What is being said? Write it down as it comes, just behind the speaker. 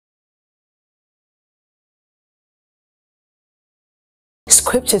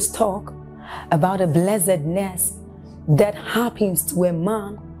Scriptures talk about a blessedness that happens to a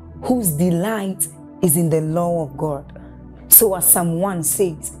man whose delight is in the law of God. So as Psalm 1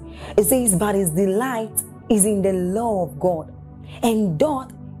 says, it says, but his delight is in the law of God, and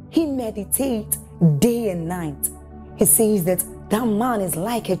doth he meditate day and night. He says that that man is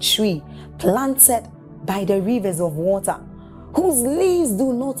like a tree planted by the rivers of water, whose leaves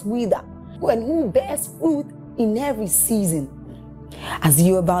do not wither, and who bears fruit in every season. As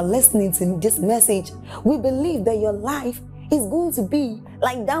you're about listening to this message, we believe that your life is going to be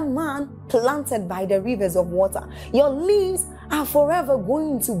like that man planted by the rivers of water. Your leaves are forever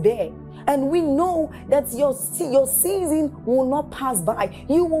going to bear. And we know that your season will not pass by.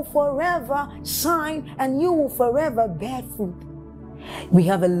 You will forever shine and you will forever bear fruit. We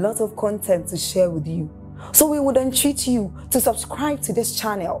have a lot of content to share with you. So we would entreat you to subscribe to this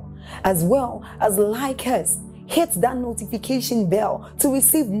channel, as well as like us. Hit that notification bell to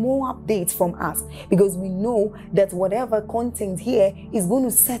receive more updates from us, because we know that whatever content here is going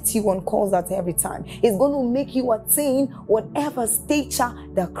to set you on course at every time. It's going to make you attain whatever stature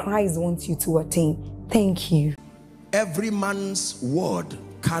that Christ wants you to attain. Thank you. Every man's word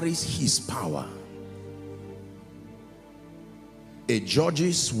carries his power. A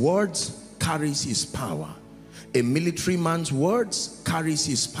judge's words carries his power. A military man's words carries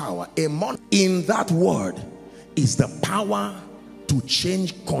his power. In that word is the power to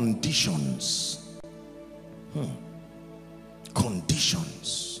change conditions.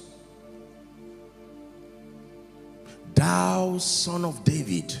 Conditions. Thou son of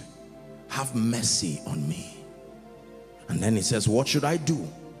David, have mercy on me. And then he says, what should I do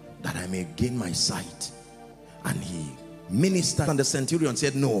that I may gain my sight? And he ministered, and the centurion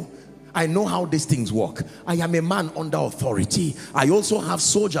said, no, I know how these things work. I am a man under authority. I also have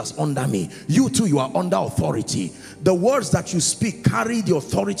soldiers under me. You too, you are under authority. The words that you speak carry the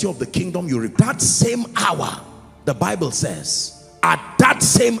authority of the kingdom you reap. That same hour, the Bible says, at that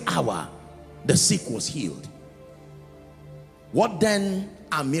same hour, the sick was healed. What then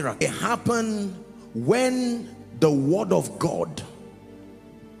a miracle? It happened when the word of God,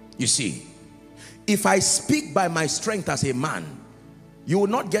 you see, if I speak by my strength as a man, you will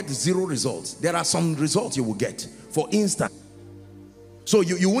not get 0 results. There are some results you will get. For instance, so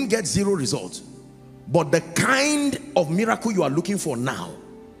you won't get 0 results. But the kind of miracle you are looking for now,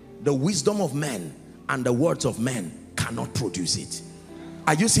 the wisdom of men and the words of men cannot produce it.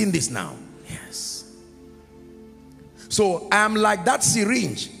 Are you seeing this now? Yes. So I am like that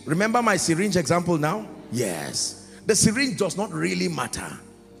syringe. Remember my syringe example now? Yes. The syringe does not really matter.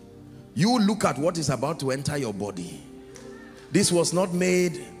 You look at what is about to enter your body. This was not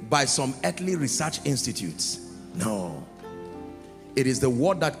made by some earthly research institutes. No. It is the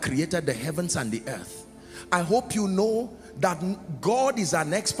word that created the heavens and the earth. I hope you know that God is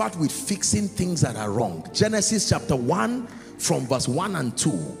an expert with fixing things that are wrong. Genesis chapter 1 from verse 1 and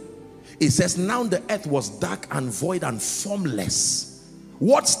 2. It says, now the earth was dark and void and formless.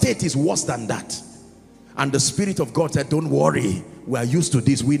 What state is worse than that? And the Spirit of God said, don't worry, we are used to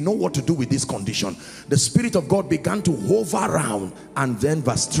this. We know what to do with this condition. The Spirit of God began to hover around. And then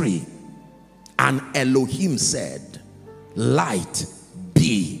verse 3, and Elohim said, light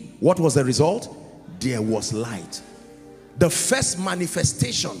be. What was the result? There was light. The first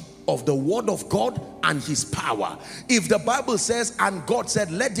manifestation of the word of God and his power. If the Bible says, and God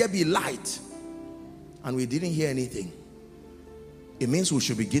said, let there be light, and we didn't hear anything, it means we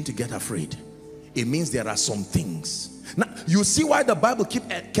should begin to get afraid. It means there are some things. Now, you see why the Bible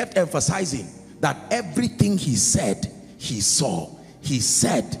kept emphasizing that everything he said, he saw. He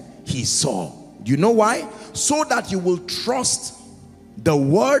said, he saw. Do you know why? So that you will trust the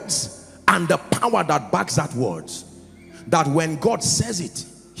words and the power that backs that words. That when God says it,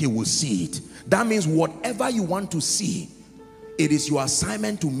 he will see it. That means whatever you want to see, it is your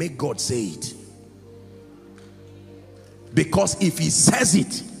assignment to make God say it. Because if he says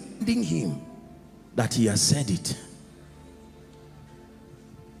it, leading him that he has said it.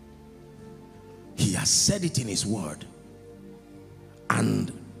 He has said it in his word.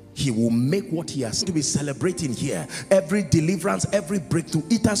 And he will make what he has to be celebrating here. Every deliverance, every breakthrough,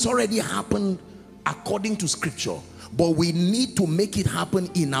 it has already happened according to scripture. But we need to make it happen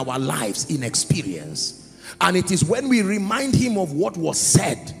in our lives, in experience. And it is when we remind him of what was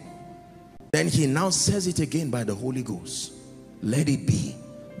said, then he now says it again by the Holy Ghost. Let it be.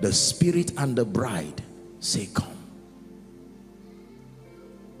 The Spirit and the bride say, come.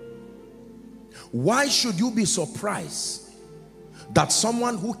 Why should you be surprised that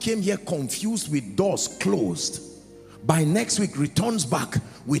someone who came here confused with doors closed, by next week returns back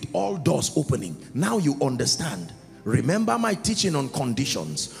with all doors opening? Now you understand Remember my teaching on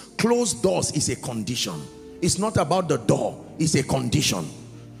conditions. Closed doors is a condition. It's not about the door, it's a condition.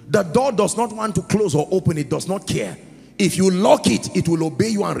 The door does not want to close or open, it does not care. If you lock it, it will obey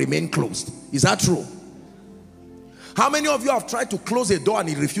you and remain closed. Is that true? How many of you have tried to close a door and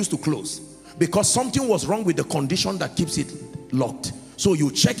it refused to close? Because something was wrong with the condition that keeps it locked. So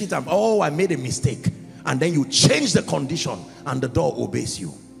you check it and, oh, I made a mistake. And then you change the condition and the door obeys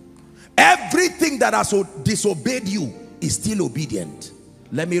you. Everything that has disobeyed you is still obedient.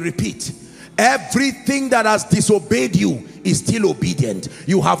 Let me repeat. Everything that has disobeyed you is still obedient.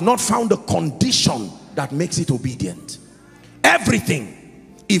 You have not found the condition that makes it obedient.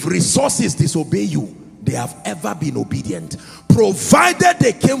 Everything. If resources disobey you, they have ever been obedient. Provided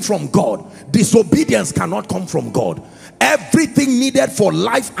they came from God, disobedience cannot come from God. Everything needed for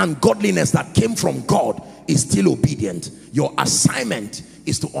life and godliness that came from God is still obedient. Your assignment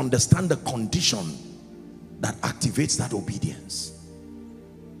is to understand the condition that activates that obedience.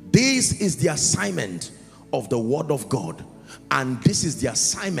 This is the assignment of the word of God, and this is the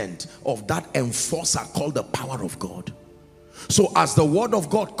assignment of that enforcer called the power of God. So as the word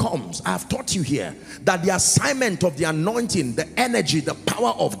of God comes, I have taught you here that the assignment of the anointing, the energy, the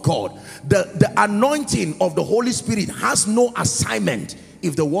power of God, the anointing of the Holy Spirit has no assignment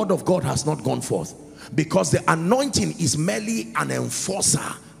if the word of God has not gone forth. Because the anointing is merely an enforcer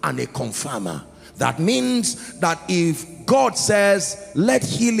and a confirmer. That means that if God says, let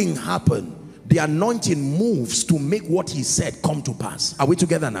healing happen, the anointing moves to make what he said come to pass. Are we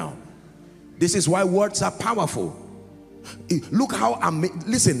together now? This is why words are powerful. Look how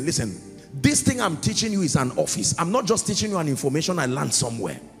listen. This thing I'm teaching you is an office. I'm not just teaching you an information I learned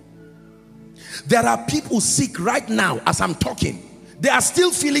somewhere. There are people sick right now as I'm talking. They are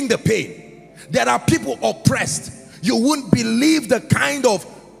still feeling the pain. There are people oppressed. You wouldn't believe the kind of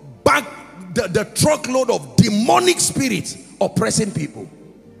the truckload of demonic spirits oppressing people.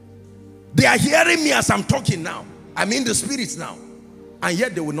 They are hearing me as I'm talking now. I'm in the spirits now. And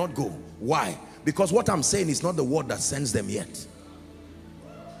yet they will not go. Why? Because what I'm saying is not the word that sends them yet.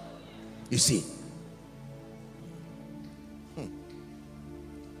 You see.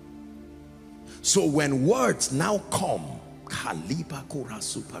 So when words now come,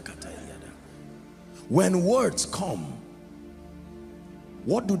 when words come,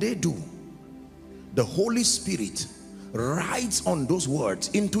 what do? The Holy Spirit rides on those words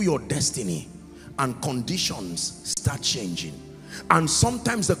into your destiny, and conditions start changing. And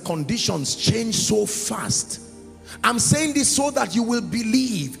sometimes the conditions change so fast. I'm saying this so that you will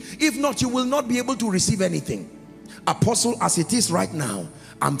believe. If not, you will not be able to receive anything. Apostle, as it is right now,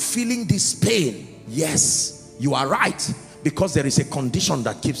 I'm feeling this pain. Yes, you are right, because there is a condition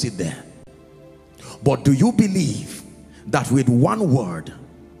that keeps it there. But do you believe that with one word,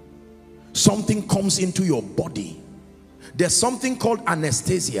 something comes into your body? There's something called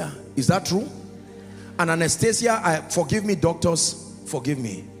anesthesia. Is that true? An anesthesia, forgive me doctors, forgive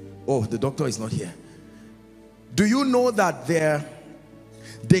me. Oh, the doctor is not here. Do you know that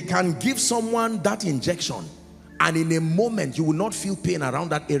they can give someone that injection and in a moment you will not feel pain around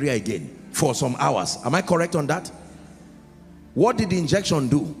that area again for some hours? Am I correct on that? What did the injection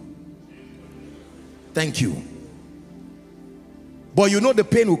do? Thank you. But you know the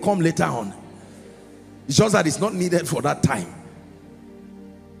pain will come later on. It's just that it's not needed for that time.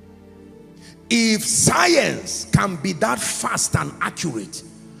 If science can be that fast and accurate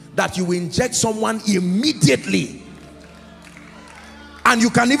that you inject someone immediately, and you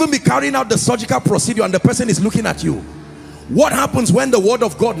can even be carrying out the surgical procedure and the person is looking at you, what happens when the word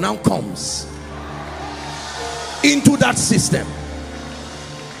of God now comes into that system?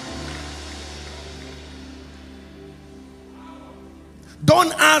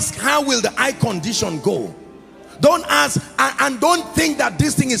 Don't ask how will the eye condition go. Don't ask and don't think that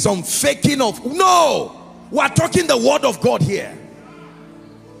this thing is some faking of. No, we're talking the word of God here.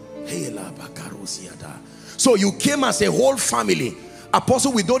 So you came as a whole family.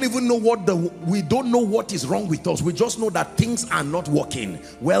 Apostle, we don't even know what is wrong with us. We just know that things are not working.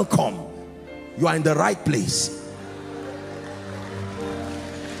 Welcome. You are in the right place.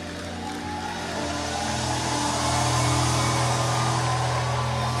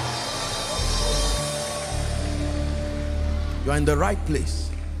 You are in the right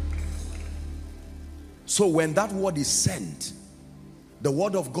place. So when that word is sent, the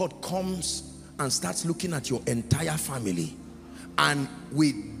word of God comes and starts looking at your entire family, and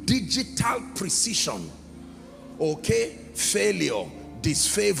with digital precision, okay, failure,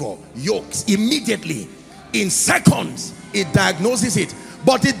 disfavor, yokes, immediately in seconds it diagnoses it.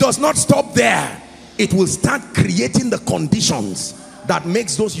 But it does not stop there. It will start creating the conditions that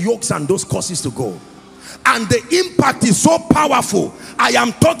makes those yokes and those causes to go. and the impact is so powerful. I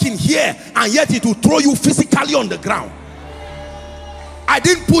am talking here and yet it will throw you physically on the ground. I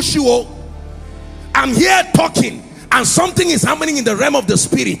didn't push you. Oh, I'm here talking and something is happening in the realm of the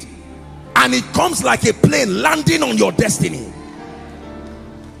spirit, and it comes like a plane landing on your destiny.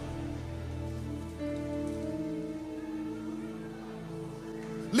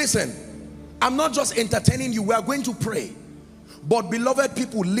 Listen, I'm not just entertaining you. We are going to pray. But beloved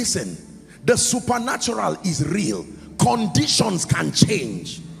people, listen. The supernatural is real. Conditions can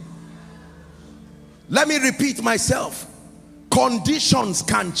change. Let me repeat myself. Conditions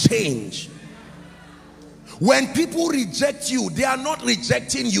can change. When people reject you, they are not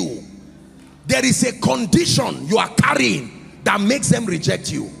rejecting you. There is a condition you are carrying that makes them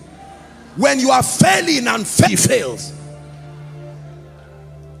reject you. When you are failing and fails.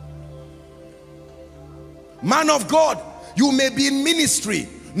 Man of God, you may be in ministry,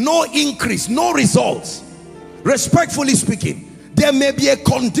 no increase, no results. Respectfully speaking, there may be a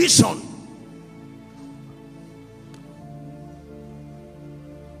condition.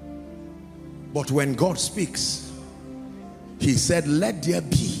 But when God speaks, he said, let there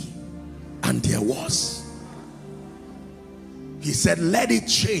be, and there was. He said, let it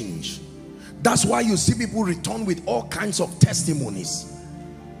change. That's why you see people return with all kinds of testimonies.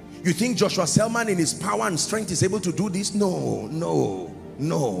 You think Joshua Selman in his power and strength is able to do this? No, no,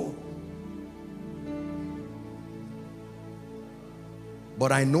 no.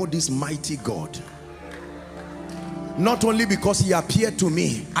 But I know this mighty God. Not only because he appeared to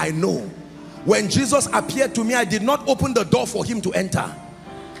me, I know. When Jesus appeared to me, I did not open the door for him to enter.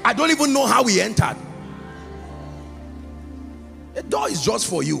 I don't even know how he entered. The door is just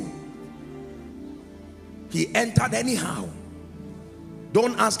for you. He entered anyhow.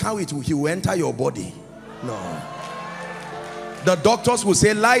 Don't ask how he will enter your body. No. The doctors will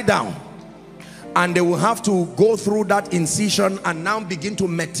say, lie down. And they will have to go through that incision and now begin to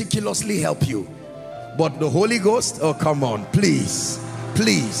meticulously help you. But the Holy Ghost, oh come on, please,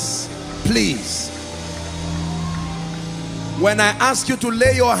 please, please. When I ask you to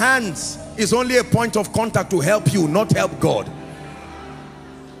lay your hands, it's only a point of contact to help you, not help God.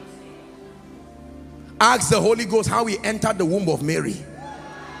 Ask the Holy Ghost how he entered the womb of Mary.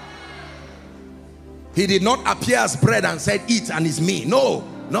 He did not appear as bread and said, eat and it's me. No,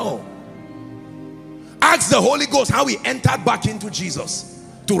 no. Ask the Holy Ghost how he entered back into Jesus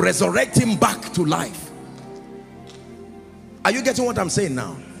to resurrect him back to life. Are you getting what I'm saying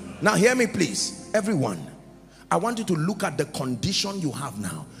now? Now hear me please, everyone. I want you to look at the condition you have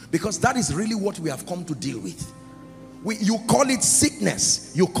now, because that is really what we have come to deal with. You call it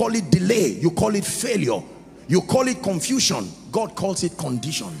sickness, you call it delay, you call it failure, you call it confusion. God calls it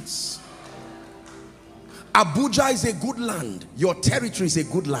conditions. Abuja is a good land, your territory is a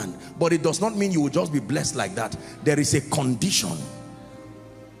good land, but it does not mean you will just be blessed like that. There is a condition.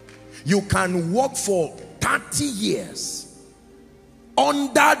 You can work for 30 years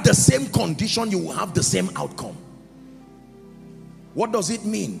under the same condition, you will have the same outcome. What does it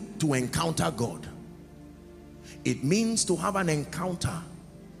mean to encounter God? It means to have an encounter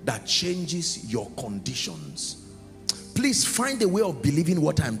that changes your conditions. Please find a way of believing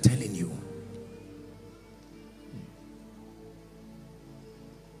what I'm telling you.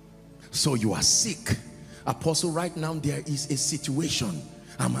 So you are sick. Apostle, right now there is a situation.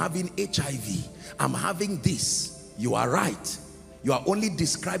 I'm having HIV. I'm having this. You are right. You are only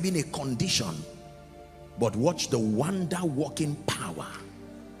describing a condition. But watch the wonder-working power.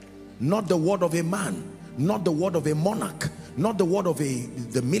 Not the word of a man. Not the word of a monarch. Not the word of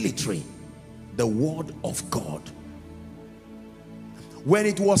the military. The word of God. When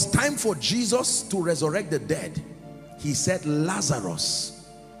it was time for Jesus to resurrect the dead, he said, Lazarus.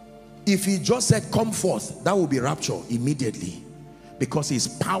 If he just said, come forth, that would be rapture immediately. Because his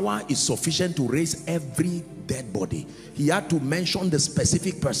power is sufficient to raise every dead body. He had to mention the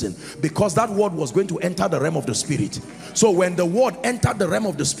specific person, because that word was going to enter the realm of the spirit. So when the word entered the realm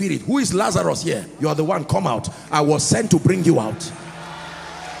of the spirit, who is Lazarus here? You are the one, come out. I was sent to bring you out.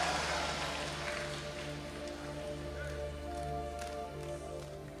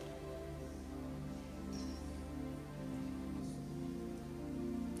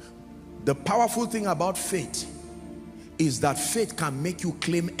 The powerful thing about faith is that faith can make you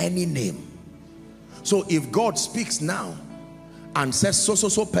claim any name. So if God speaks now and says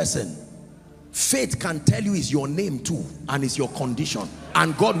so person, faith can tell you is your name too, and it's your condition,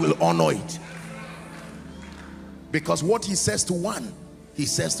 and God will honor it. Because what he says to one, he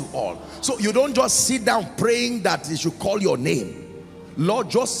says to all. So you don't just sit down praying that he should call your name. Lord,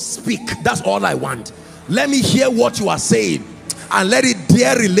 just speak. That's all I want. Let me hear what you are saying and let it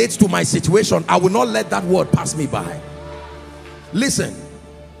here relates to my situation. I will not let that word pass me by. Listen,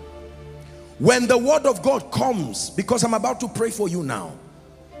 when the word of God comes, because I'm about to pray for you now,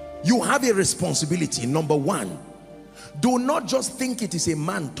 you have a responsibility. Number one, do not just think it is a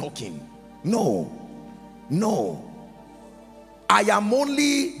man talking. No, no. I am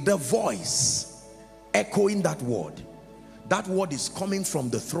only the voice echoing that word. That word is coming from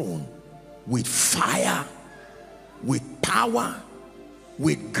the throne with fire, with power,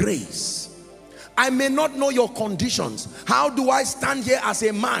 with grace. I may not know your conditions. How do I stand here as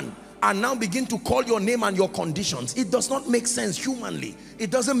a man and now begin to call your name and your conditions? It does not make sense humanly. It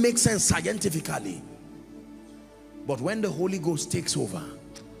doesn't make sense scientifically. But when the Holy Ghost takes over,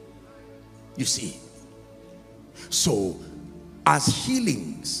 you see. So as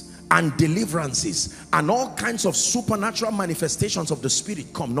healings and deliverances and all kinds of supernatural manifestations of the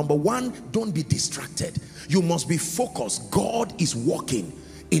Spirit come, number one, don't be distracted. You must be focused. God is working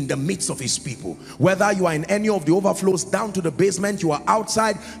in the midst of his people. Whether you are in any of the overflows, down to the basement, you are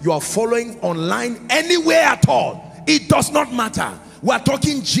outside, you are following online, anywhere at all, it does not matter. We are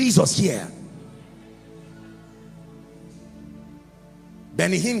talking Jesus here.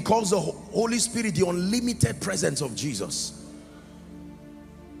 Benny Hinn calls the Holy Spirit the unlimited presence of Jesus.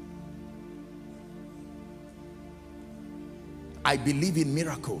 I believe in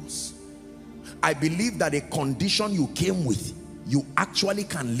miracles. I believe that a condition you came with, you actually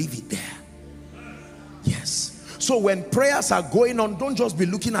can leave it there. Yes. So when prayers are going on, don't just be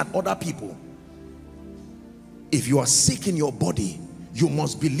looking at other people. If you are sick in your body, you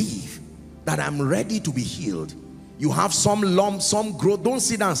must believe that I'm ready to be healed. You have some lump, some growth. Don't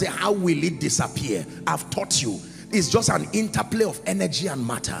sit down and say, how will it disappear? I've taught you. It's just an interplay of energy and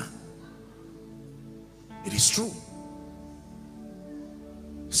matter. It is true.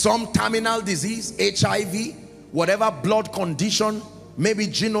 Some terminal disease, HIV, whatever blood condition, maybe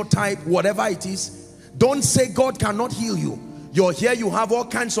genotype, whatever it is, don't say God cannot heal you. You're here, you have all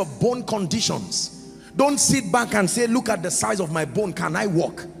kinds of bone conditions. Don't sit back and say, look at the size of my bone, can I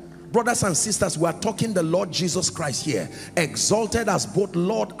walk? Brothers and sisters, we are talking the Lord Jesus Christ here, exalted as both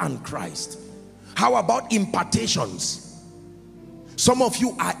Lord and Christ. How about impartations? Some of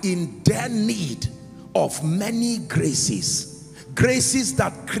you are in their need of many graces. Graces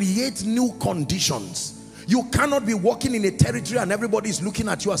that create new conditions. You cannot be walking in a territory and everybody is looking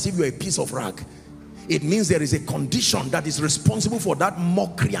at you as if you're a piece of rag. It means there is a condition that is responsible for that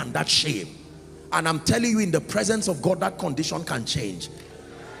mockery and that shame. And I'm telling you, in the presence of God, that condition can change.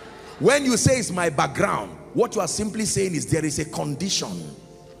 When you say it's my background, what you are simply saying is there is a condition.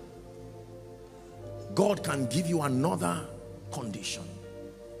 God can give you another condition.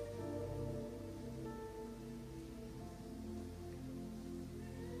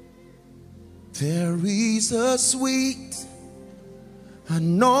 There is a sweet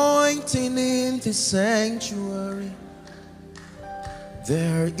anointing in the sanctuary.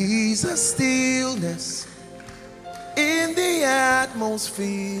 There is a stillness in the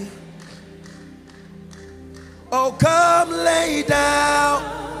atmosphere. Oh, come lay down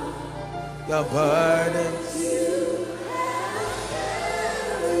your burdens,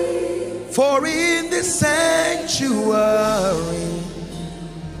 for in the sanctuary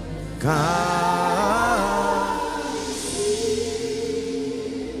God.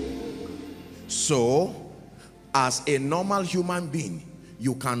 So, as a normal human being,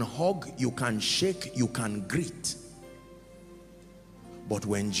 you can hug, you can shake, you can greet. But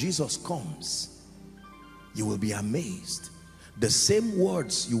when Jesus comes, you will be amazed. The same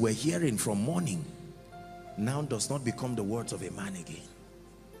words you were hearing from morning now does not become the words of a man again.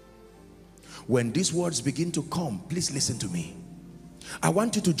 When these words begin to come, please listen to me. I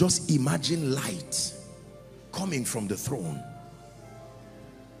want you to just imagine light coming from the throne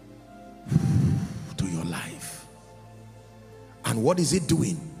to your life. And what is it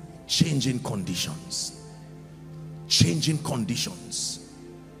doing? Changing conditions. Changing conditions.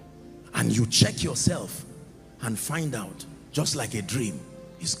 And you check yourself and find out, just like a dream,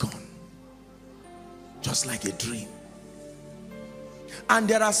 is gone. Just like a dream. And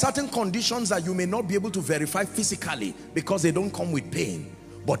there are certain conditions that you may not be able to verify physically because they don't come with pain,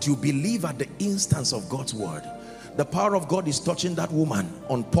 but you believe at the instance of God's word. The power of God is touching that woman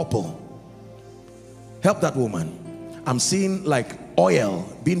on purple. Help that woman. I'm seeing like oil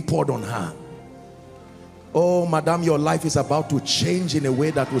being poured on her. Oh, madam, your life is about to change in a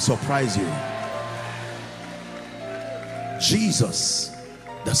way that will surprise you. Jesus,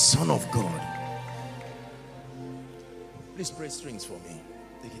 the Son of God. Please play strings for me.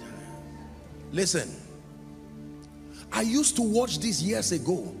 Take it high. Listen, I used to watch this years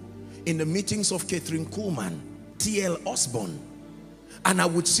ago in the meetings of Catherine Kuhlman, T.L. Osborne, And I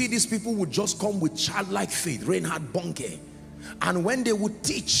would see these people would just come with childlike faith, Reinhard Bonnke. And when they would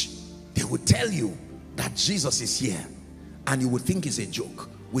teach, they would tell you that Jesus is here. And you would think it's a joke.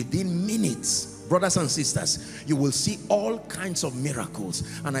 Within minutes, brothers and sisters, you will see all kinds of miracles.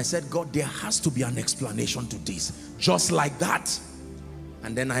 And I said, God, there has to be an explanation to this. Just like that.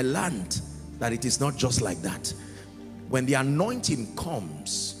 And then I learned that it is not just like that. When the anointing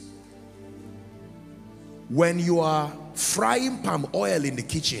comes, when you are frying palm oil in the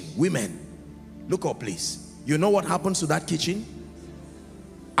kitchen, women, look up please. You know what happens to that kitchen?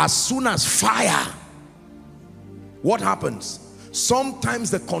 As soon as fire, what happens?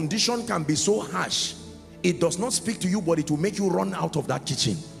 Sometimes the condition can be so harsh, it does not speak to you, but it will make you run out of that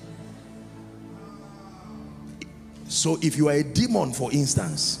kitchen. So if you are a demon, for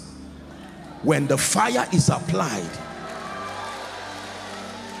instance, when the fire is applied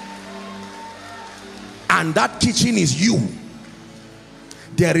and that kitchen is you,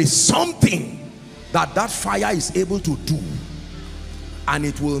 there is something that that fire is able to do, and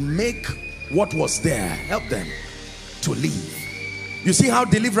it will make what was there, help them to leave. You see how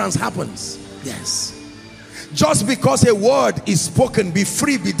deliverance happens? Yes. Just because a word is spoken, be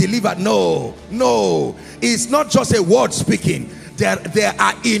free, be delivered. No, no. It's not just a word speaking. There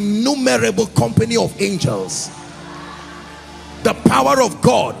are innumerable company of angels. The power of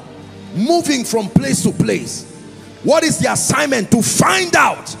God moving from place to place. What is the assignment? To find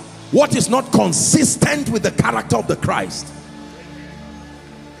out what is not consistent with the character of the Christ.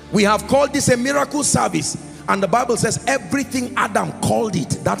 We have called this a miracle service, and the Bible says everything Adam called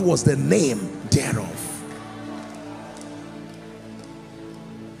it, that was the name thereof.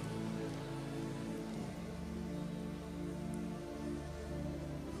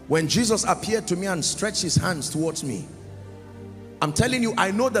 When Jesus appeared to me and stretched his hands towards me, I'm telling you,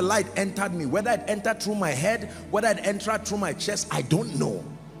 I know the light entered me. Whether it entered through my head, whether it entered through my chest, I don't know.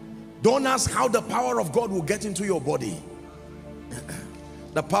 Don't ask how the power of God will get into your body.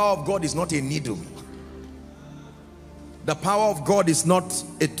 The power of God is not a needle. The power of God is not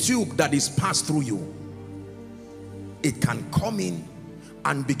a tube that is passed through you. It can come in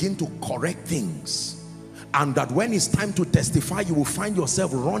and begin to correct things. And that when it's time to testify, you will find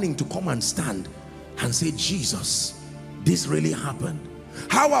yourself running to come and stand and say, Jesus, this really happened.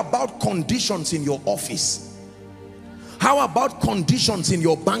 How about conditions in your office? How about conditions in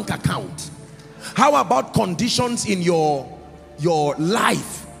your bank account? How about conditions in your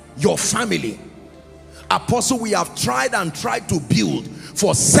life, your family? Apostle, we have tried and tried to build.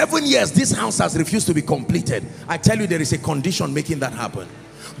 For 7 years, this house has refused to be completed. I tell you, there is a condition making that happen.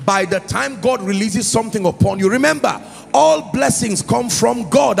 By the time God releases something upon you, remember, all blessings come from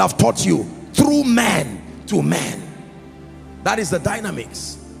God, I've taught you, through man to man. That is the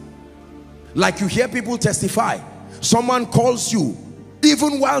dynamics. Like you hear people testify. Someone calls you,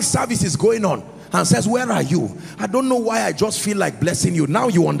 even while service is going on, and says, where are you? I don't know why, I just feel like blessing you. Now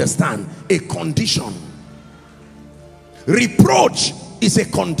you understand. A condition. Reproach is a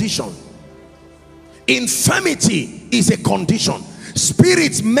condition. Infirmity is a condition.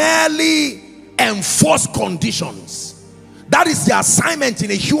 Spirits merely enforce conditions. That is the assignment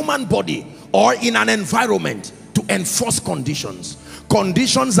in a human body or in an environment, to enforce conditions.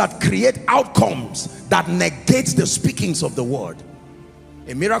 Conditions that create outcomes that negate the speakings of the word.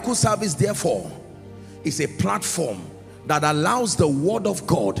 A miracle service, therefore, is a platform that allows the word of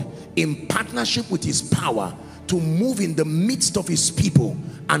God in partnership with his power to move in the midst of his people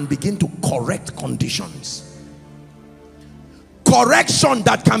and begin to correct conditions. Correction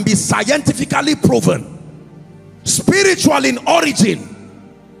that can be scientifically proven, spiritual in origin.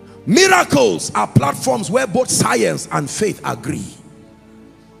 Miracles are platforms where both science and faith agree.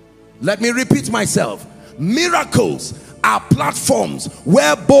 Let me repeat myself. Miracles are platforms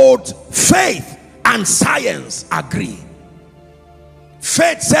where both faith and science agree.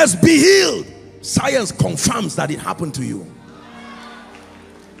 Faith says be healed. Science confirms that it happened to you.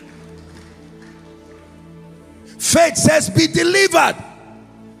 Faith says be delivered.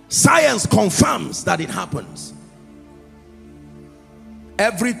 Science confirms that it happens.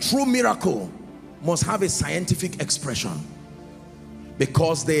 Every true miracle must have a scientific expression,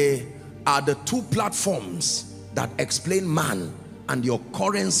 because they are the two platforms that explain man and the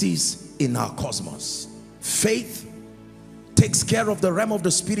occurrences in our cosmos. Faith takes care of the realm of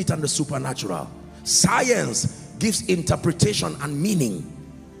the spirit and the supernatural. Science gives interpretation and meaning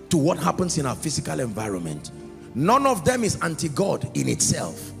to what happens in our physical environment. None of them is anti-God in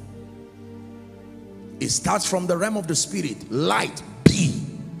itself. It starts from the realm of the spirit, light, be,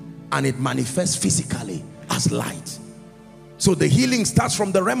 and it manifests physically as light. So the healing starts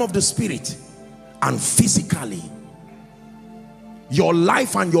from the realm of the spirit, and physically your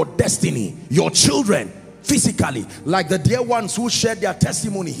life and your destiny, your children, physically, like the dear ones who shared their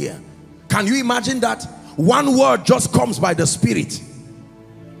testimony here. Can you imagine that? One word just comes by the Spirit.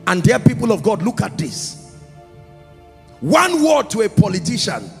 And dear people of God, look at this. One word to a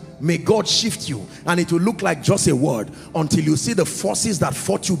politician, may God shift you, and it will look like just a word until you see the forces that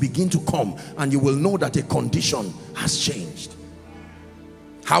fought you begin to come, and you will know that a condition has changed.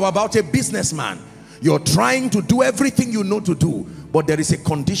 How about a businessman? You're trying to do everything you know to do, but there is a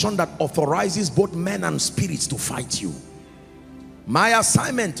condition that authorizes both men and spirits to fight you. My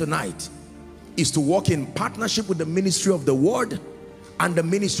assignment tonight is to walk in partnership with the ministry of the word and the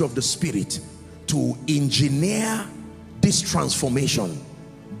ministry of the spirit to engineer this transformation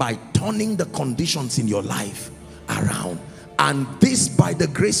by turning the conditions in your life around. And this, by the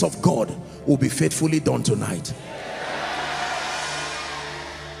grace of God, will be faithfully done tonight.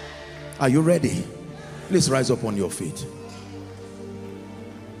 Are you ready? Please rise up on your feet.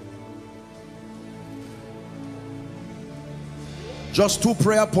 Just 2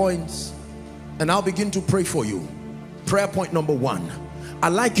 prayer points, and I'll begin to pray for you. Prayer point number 1. I'd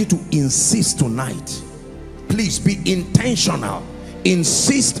like you to insist tonight. Please be intentional.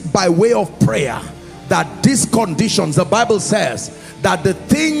 Insist by way of prayer that these conditions, the Bible says that the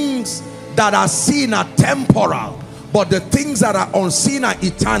things that are seen are temporal, but the things that are unseen are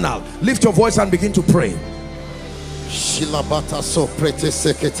eternal. Lift your voice and begin to pray.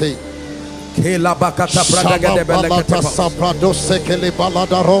 The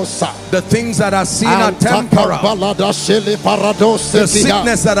things that are seen are temporal. The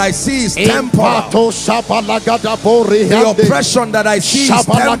sickness that I see is temporal. The oppression that I see is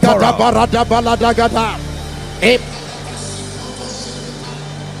temporal.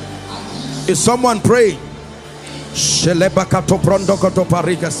 Is someone praying?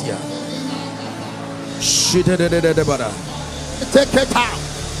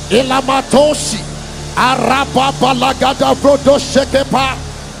 Elamatoshi araba balagada brodo shekepa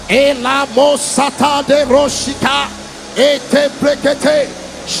elamo sata de roshika ete brekete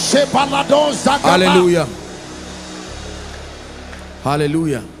shebalado zagaba. Hallelujah.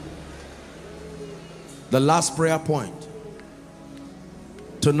 Hallelujah. The last prayer point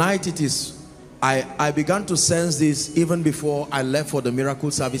tonight, it is I began to sense this even before I left for the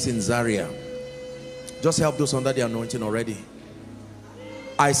miracle service in Zaria. Just help those under the anointing already.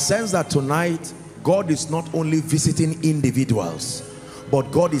 I sense that tonight God is not only visiting individuals, but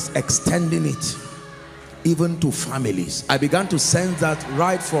God is extending it even to families. I began to sense that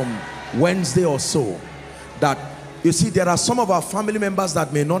right from Wednesday or so, that you see there are some of our family members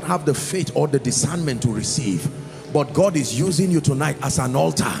that may not have the faith or the discernment to receive, but God is using you tonight as an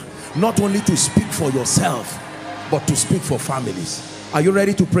altar, not only to speak for yourself, but to speak for families. Are you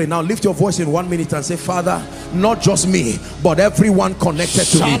ready to pray? Now lift your voice in 1 minute and say, Father, not just me, but everyone connected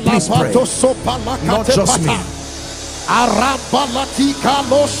to me. Please pray. Not just me.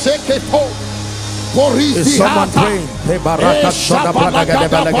 Is someone praying?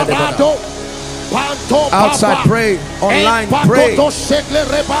 Outside pray, online pray.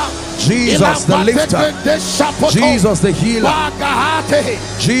 Jesus the lifter, Jesus the healer,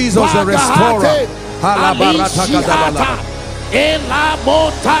 Jesus the restorer.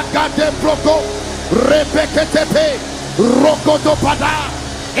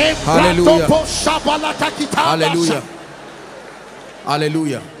 Hallelujah. Hallelujah.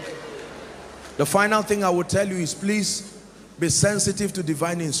 Hallelujah. The final thing I would tell you is, please be sensitive to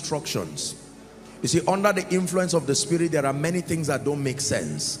divine instructions. You see, under the influence of the Spirit, there are many things that don't make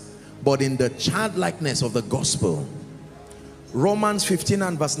sense, but in the childlikeness of the gospel, Romans 15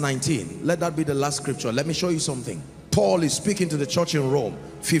 and verse 19, let that be the last scripture. Let me show you something. Paul is speaking to the church in Rome,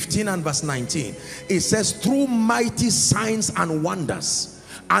 15 and verse 19. It says, through mighty signs and wonders,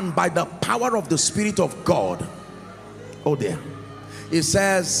 and by the power of the Spirit of God. Oh there. It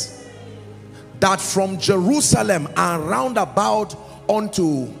says that from Jerusalem and round about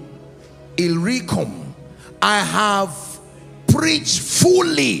unto Illyricum, I have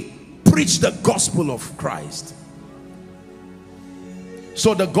fully preached the gospel of Christ.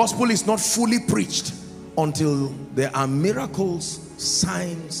 So the gospel is not fully preached until there are miracles,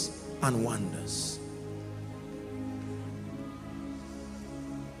 signs, and wonders.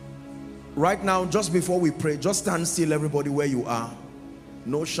 Right now, just before we pray, just stand still, everybody, where you are.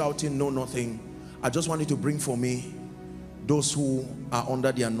 No shouting, no nothing. I just want you to bring for me those who are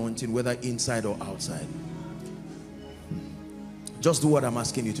under the anointing, whether inside or outside. Just do what I'm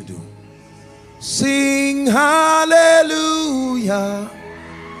asking you to do. Sing hallelujah.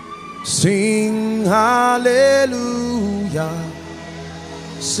 Sing hallelujah.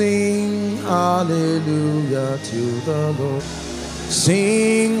 Sing hallelujah to the Lord.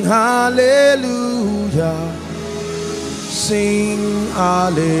 Sing hallelujah. Sing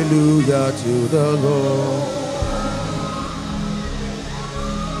hallelujah to the Lord.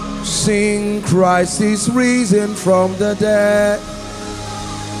 Sing Christ is risen from the dead.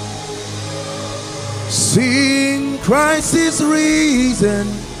 Sing Christ is risen.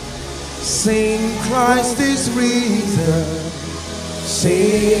 Sing Christ is risen.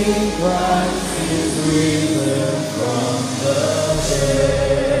 Sing Christ is risen from the dead.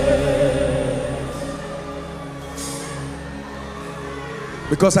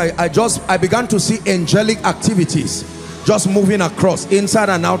 Because I began to see angelic activities just moving across, inside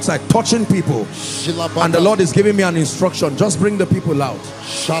and outside, touching people. And the Lord is giving me an instruction. Just bring the people out.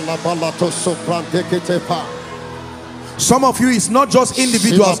 Some of you, it's not just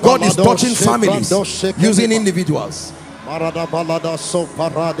individuals. God is touching families using individuals.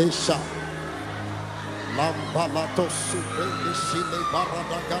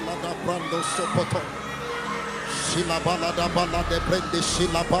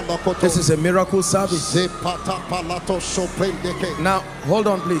 This is a miracle service. Now, hold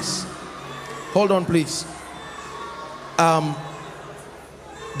on, please. Hold on, please.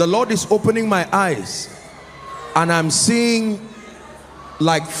 The Lord is opening my eyes, and I'm seeing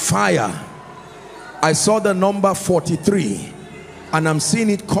like fire. I saw the number 43, and I'm seeing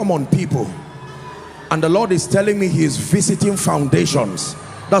it come on people. And the Lord is telling me He is visiting foundations.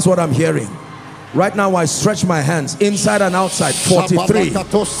 That's what I'm hearing. Right now I stretch my hands inside and outside. 43 in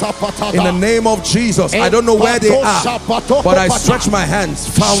the name of Jesus. I don't know where they are, but I stretch my hands.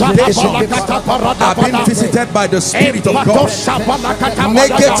 Foundations have been visited by the Spirit of God.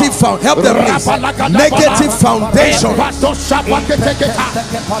 Negative foundation. Help them please. Negative foundation.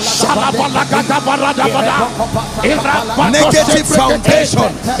 Negative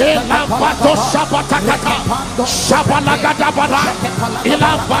foundation.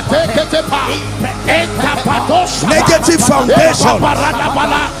 Negative foundation.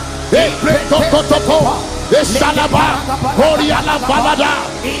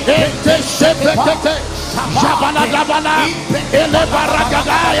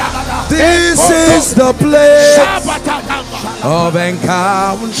 This is the place of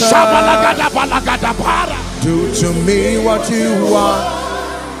encounter. Do to me what you want.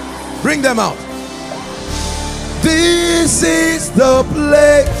 Bring them out. This is the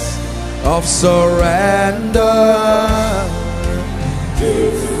place of surrender.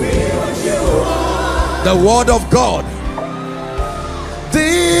 Do to me what you want. The word of God.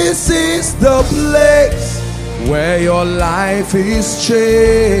 This is the place where your life is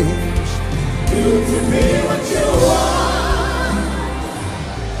changed. Do to me what you want.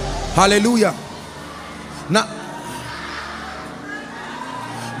 Hallelujah. Now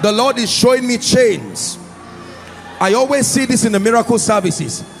the Lord is showing me chains. I always see this in the miracle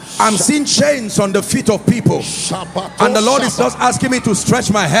services. I'm seeing chains on the feet of people, and the Lord is just asking me to stretch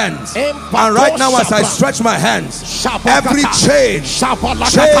my hands. And right now, as I stretch my hands, every chains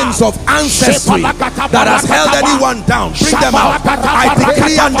of ancestry that has held anyone down, bring them out. I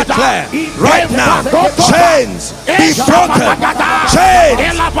decree and declare right now, chains be broken,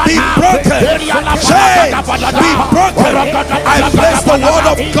 chains be broken, chains be broken. I place the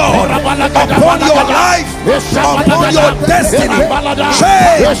word of God upon your life, upon your destiny.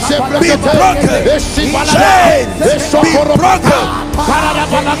 Chains be broken. Chains be broken.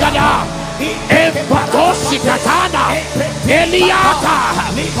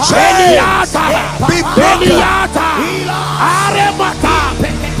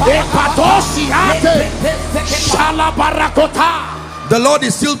 The Lord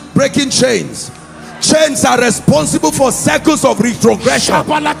is still breaking chains. Chains are responsible for cycles of retrogression.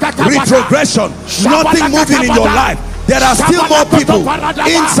 Nothing moving in your life. There are still more people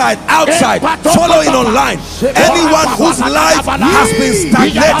inside, outside, following online. Anyone whose life has been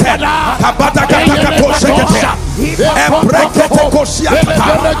stagnated,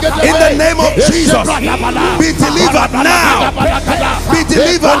 in the name of Jesus, be delivered now. Be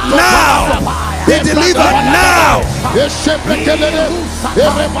delivered now. Be delivered now.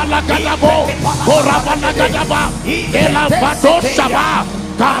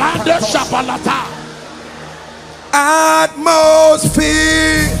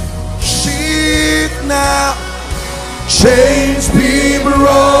 Atmosphere shift now. Chains be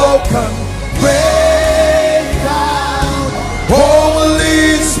broken. Break down.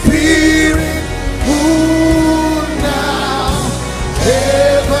 Holy Spirit, move now.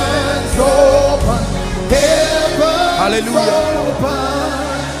 Heavens open. Heavens Hallelujah.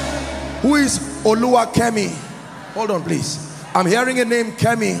 Open. Who is Oluwakemi? Hold on, please. I'm hearing a name,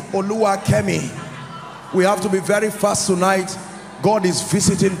 Kemi. Oluwakemi. We have to be very fast tonight God is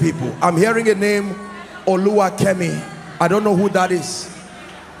visiting people. I'm hearing a name, Oluwakemi. I don't know who that is.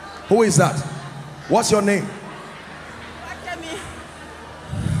 Who is that? What's your name?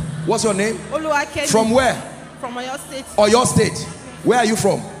 What's your name? Oluwakemi. From where? From Oyo State. Oyo State. Where are you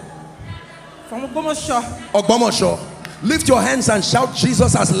from? From Ogbomoso. Ogbomoso. Lift your hands and shout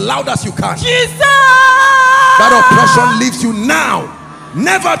Jesus as loud as you can. Jesus! That oppression leaves you now,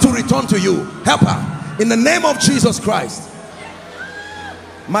 never to return to you. Help her in the name of Jesus Christ.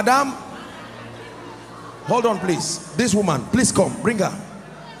 Madam, hold on please. This woman, please come, bring her.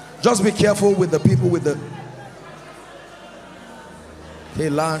 Just be careful with the people with the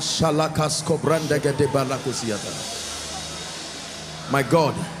my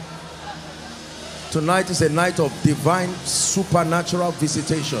God, tonight is a night of divine supernatural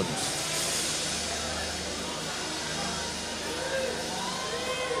visitations.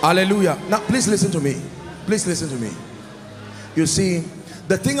 Hallelujah. Now please listen to me. Please listen to me. You see,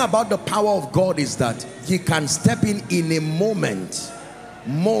 the thing about the power of God is that he can step in a moment.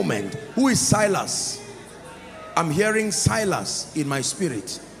 Who is Silas? I'm hearing Silas in my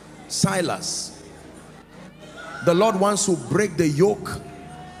spirit. Silas. The Lord wants to break the yoke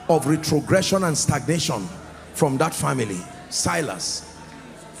of retrogression and stagnation from that family. Silas.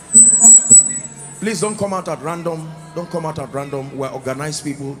 Please don't come out at random. Don't come out at random. We're organized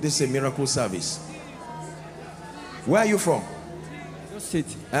people. This is a miracle service. Where are you from? Edo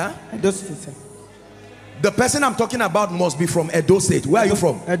State. Huh? Edo State. The person I'm talking about must be from Edo State. Where are you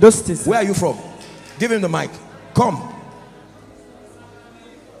from? Edo State. Where are you from? Give him the mic. Come.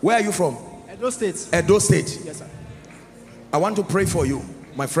 Where are you from? Edo State. Edo State. Yes, sir. I want to pray for you,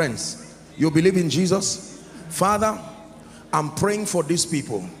 my friends. You believe in Jesus? Father, I'm praying for these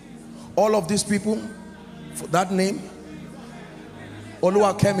people. All of these people, for that name,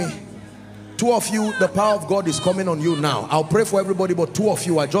 Oluwakemi. Two of you, the power of God is coming on you now. I'll pray for everybody, but two of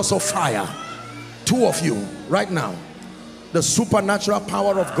you are just on fire. Two of you, right now. The supernatural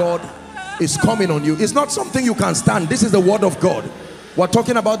power of God is coming on you. It's not something you can stand. This is the word of God. We're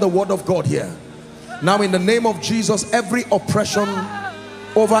talking about the word of God here. Now in the name of Jesus, every oppression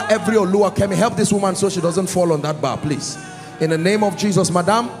over every Oluwakemi, help this woman so she doesn't fall on that bar, please. In the name of Jesus,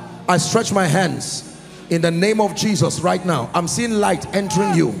 madam, I stretch my hands. In the name of Jesus right now, I'm seeing light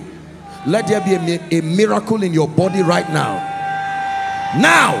entering you. Let there be a miracle in your body right now.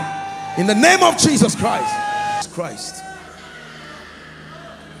 Now, in the name of Jesus Christ.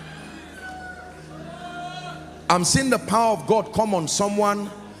 I'm seeing the power of God come on someone.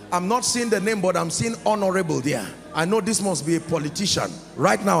 I'm not seeing the name, but I'm seeing honorable there. I know this must be a politician.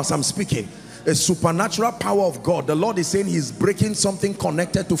 Right now as I'm speaking, a supernatural power of God. The Lord is saying he's breaking something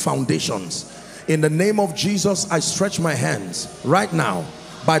connected to foundations. In the name of Jesus, I stretch my hands right now.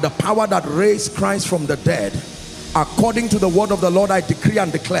 By the power that raised Christ from the dead, according to the word of the Lord, I decree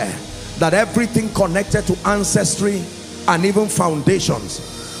and declare that everything connected to ancestry and even foundations,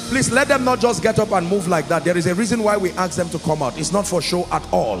 please let them not just get up and move like that. There is a reason why we ask them to come out. It's not for show at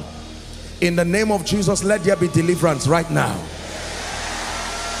all. In the name of Jesus, let there be deliverance right now.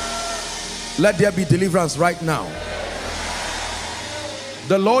 Let there be deliverance right now.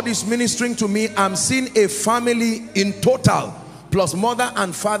 The Lord is ministering to me. I'm seeing a family in total, plus mother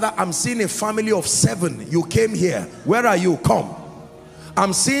and father. I'm seeing a family of 7. You came here. Where are you? Come.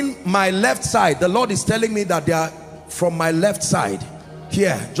 I'm seeing my left side. The Lord is telling me that they are from my left side.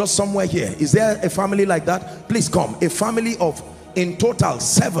 Here, just somewhere here. Is there a family like that? Please come. A family of, in total,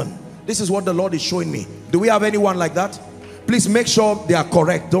 7. This is what the Lord is showing me. Do we have anyone like that? Please make sure they are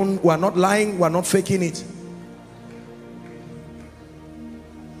correct. We're not lying. We're not faking it.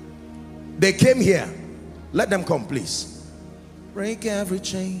 They came here. Let them come, please. Break every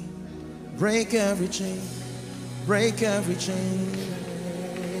chain. Break every chain. Break every chain.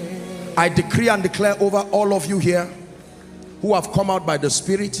 I decree and declare over all of you here who have come out by the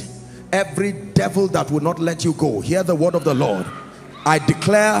Spirit, every devil that will not let you go, hear the word of the Lord. I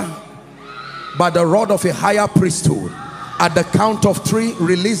declare by the rod of a higher priesthood, at the count of 3,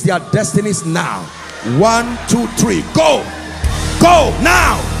 release their destinies now. 1, 2, 3, go! Go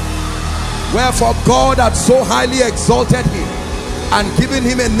now! Wherefore God had so highly exalted him and given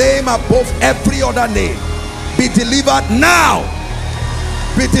him a name above every other name. Be delivered now!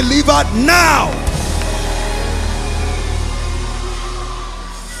 Be delivered now!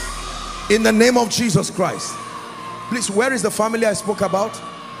 In the name of Jesus Christ. Please, where is the family I spoke about?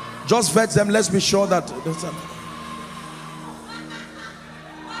 Just vet them. Let's be sure that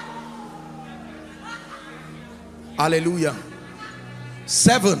hallelujah.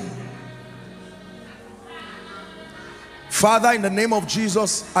 7. Father, in the name of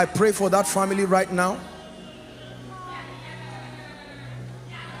Jesus, I pray for that family right now.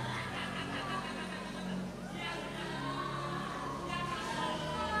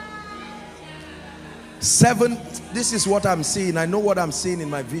 7. This is what I'm seeing. I know what I'm seeing in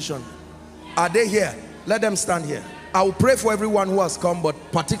my vision. Are they here? Let them stand here. I will pray for everyone who has come, but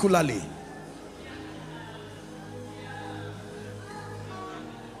particularly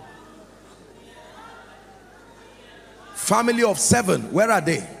family of 7. Where are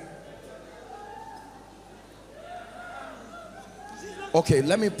they? Okay,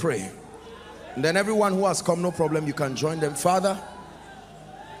 let me pray. And then everyone who has come, no problem, you can join them. Father,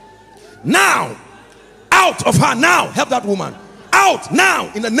 now, out of her now. Help that woman. Out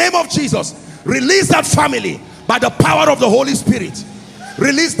now, in the name of Jesus. Release that family by the power of the Holy Spirit.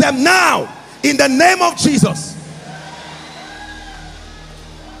 Release them now, in the name of Jesus.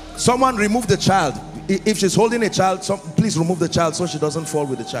 Someone remove the child. If she's holding a child, please remove the child so she doesn't fall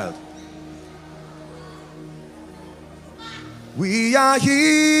with the child. We are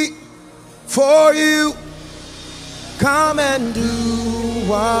here for you. Come and do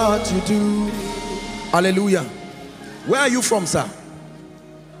what you do. Hallelujah. Where are you from, sir?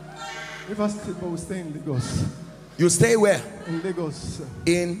 River State, but we stay in Lagos. You stay where? In Lagos.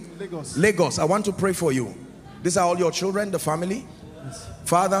 In Lagos. Lagos. I want to pray for you. These are all your children, the family? Yes.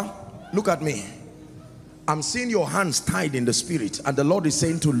 Father, look at me. I'm seeing your hands tied in the spirit, and the Lord is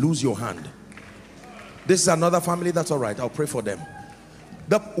saying to lose your hand. This is another family. That's all right. I'll pray for them.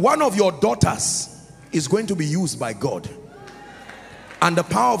 One of your daughters is going to be used by God, and the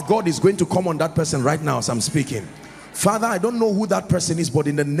power of God is going to come on that person right now as I'm speaking. Father, I don't know who that person is, but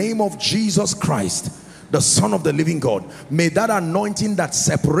in the name of Jesus Christ, the Son of the living God, may that anointing that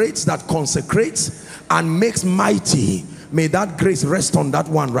separates, that consecrates and makes mighty, may that grace rest on that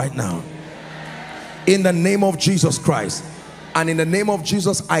one right now, in the name of Jesus Christ. And in the name of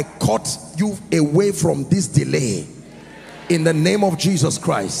Jesus, I cut you away from this delay, in the name of Jesus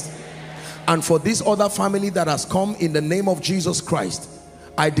Christ. And for this other family that has come, in the name of Jesus Christ,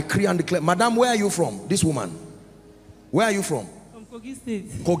 I decree and declare. Madam, where are you from? This woman, where are you from? From Kogi State.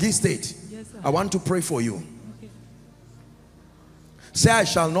 Kogi State. Yes, sir. I want to pray for you. Okay. Say, I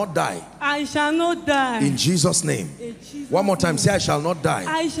shall not die. I shall not die. In Jesus' name. In Jesus' One more time. name. Say, I shall not die.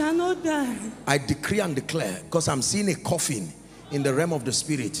 I shall not die. I decree and declare, because I'm seeing a coffin in the realm of the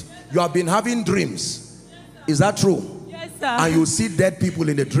spirit. You have been having dreams. Is that true? Yes, sir. And you see dead people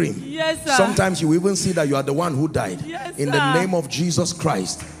in the dream. Yes, sir. Sometimes you even see that you are the one who died. Yes, in sir. the name of Jesus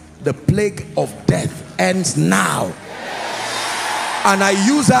Christ, the plague of death ends now. And I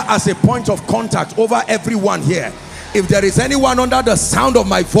use her as a point of contact over everyone here. If there is anyone under the sound of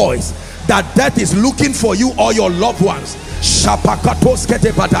my voice that death is looking for you or your loved ones,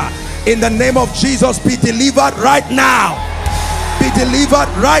 in the name of Jesus, be delivered right now. Be delivered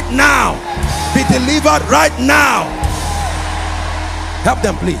right now. Be delivered right now. Help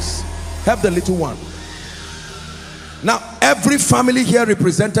them, please. Help the little one. Now, every family here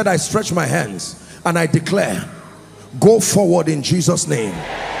represented, I stretch my hands and I declare, go forward in Jesus' name.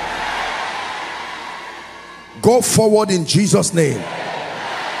 Go forward in Jesus' name.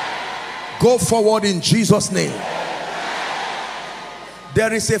 Go forward in Jesus' name.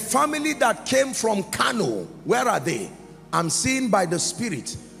 There is a family that came from Kano. Where are they? I'm seeing by the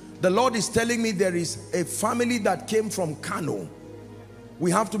Spirit. The Lord is telling me there is a family that came from Kano. We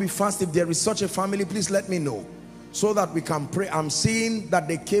have to be fast. If there is such a family, please let me know so that we can pray. I'm seeing that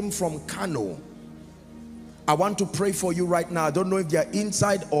they came from Kano. I want to pray for you right now. I don't know if they're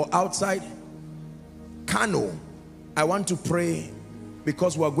inside or outside. Kano, I want to pray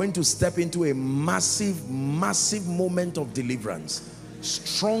because we're going to step into a massive moment of deliverance.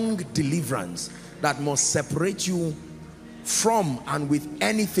 Strong deliverance that must separate you from and with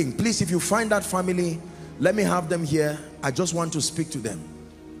anything. Please, if you find that family, let me have them here. I just want to speak to them.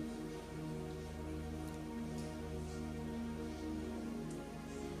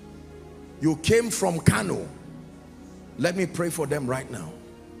 You came from Kano. Let me pray for them right now.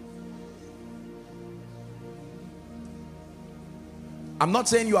 I'm not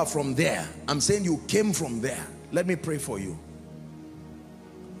saying you are from there. I'm saying you came from there. Let me pray for you.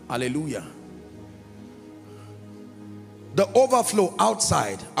 Hallelujah. The overflow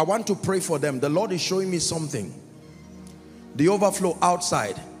outside, I want to pray for them. The Lord is showing me something. The overflow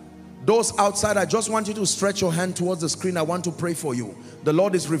outside. Those outside, I just want you to stretch your hand towards the screen. I want to pray for you. The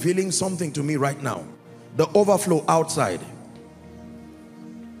Lord is revealing something to me right now. The overflow outside.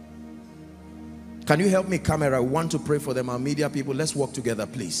 Can you help me, camera? I want to pray for them. Our media people, let's work together,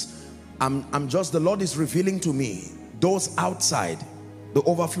 please. The Lord is revealing to me those outside, the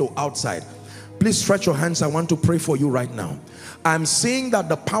overflow outside. Please stretch your hands. I want to pray for you right now. I'm seeing that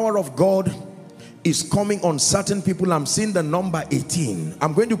the power of God is coming on certain people. I'm seeing the number 18.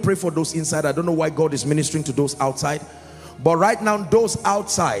 I'm going to pray for those inside. I don't know why God is ministering to those outside, but right now those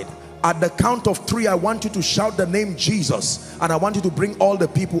outside, At the count of 3, I want you to shout the name Jesus, and I want you to bring all the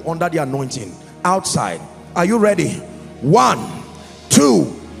people under the anointing outside. Are you ready? 1, 2,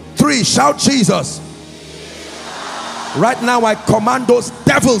 3. Shout Jesus. Right now I command those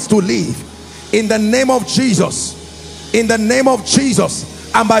devils to leave in the name of Jesus. In the name of Jesus,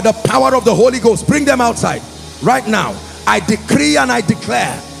 and by the power of the Holy Ghost, bring them outside right now. I decree and I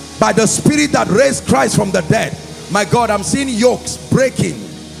declare, by the Spirit that raised Christ from the dead, my God, I'm seeing yokes breaking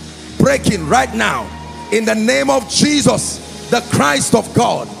right now in the name of Jesus, the Christ of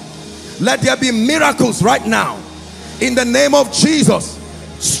God. Let there be miracles right now in the name of Jesus.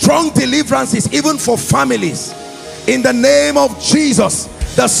 Strong deliverances even for families in the name of Jesus,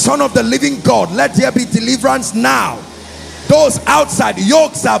 the Son of the living God. Let there be deliverance now. Those outside,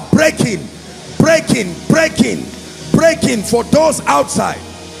 yokes are breaking for those outside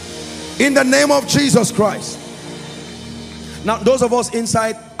in the name of Jesus Christ. Now those of us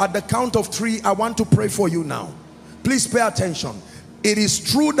inside, at the count of 3, I want to pray for you now. Please pay attention. It is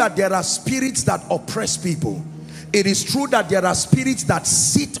true that there are spirits that oppress people. It is true that there are spirits that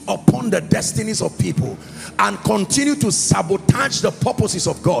sit upon the destinies of people and continue to sabotage the purposes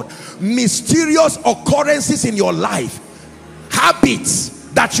of God. Mysterious occurrences in your life, habits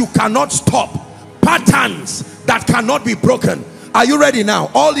that you cannot stop, patterns that cannot be broken. Are you ready now?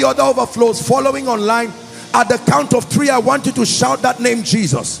 All the other overflows following online, at the count of 3, I want you to shout that name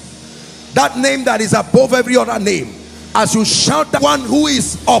Jesus, that name that is above every other name. As you shout that one who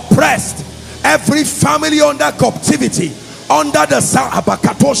is oppressed, every family under captivity, under the sound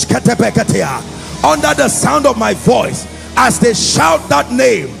of my voice, as they shout that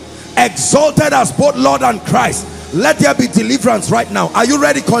name, exalted as both Lord and Christ, let there be deliverance right now. Are you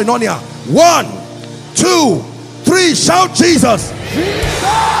ready, Koinonia? 1, 2, 3. Shout Jesus.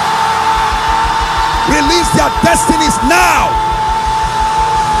 Release their destinies now.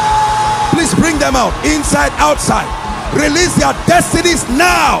 Please bring them out, inside, outside. Release their destinies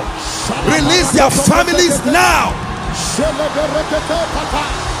now. Release their families now.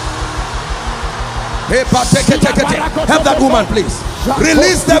 Help that woman, please.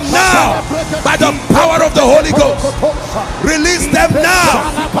 Release them now by the power of the Holy Ghost. Release them now.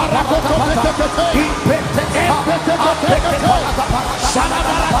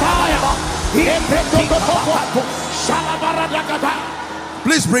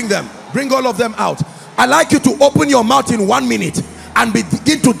 Please bring them. Bring all of them out. I'd like you to open your mouth in 1 minute and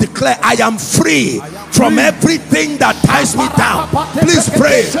begin to declare, I am free from everything that ties me down. Please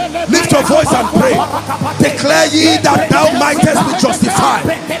pray. Lift your voice and pray. Declare ye that thou mightest be justified.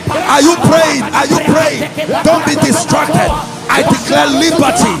 Are you praying? Are you praying? Don't be distracted. I declare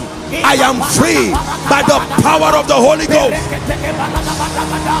liberty. I am free by the power of the Holy Ghost.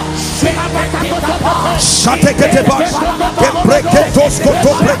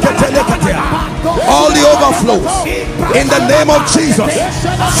 All the overflows in the name of Jesus.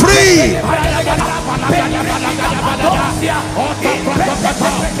 Free.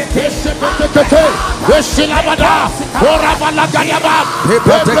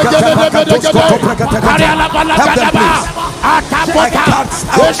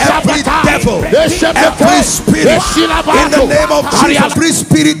 Every devil, every spirit, in the name of Jesus, every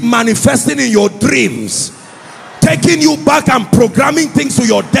spirit manifesting in your dreams, taking you back and programming things to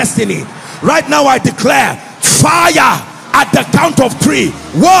your destiny. Right now I declare fire at the count of 3.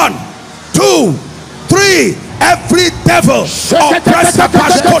 1, 2, 3. Every devil oppressor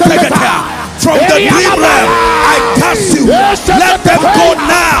from the dream realm, I cast you. Let them go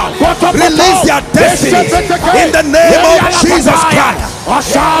now. Release their destiny in the name of Jesus Christ.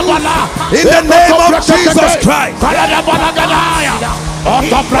 In the name of Jesus Christ.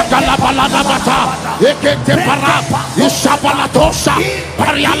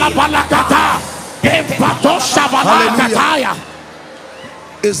 Hallelujah.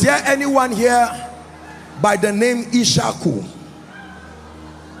 Is there anyone here by the name Ishaku?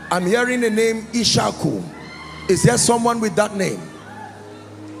 I'm hearing the name Ishaku. Is there someone with that name?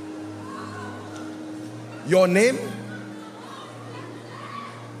 Your name?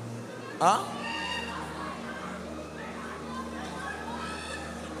 Huh?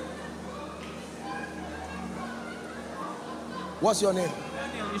 What's your name?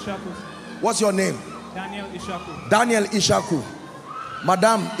 Daniel Ishaku. What's your name? Daniel Ishaku. Daniel Ishaku.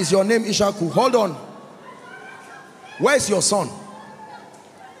 Madam, is your name Ishaku? Hold on. Where is your son?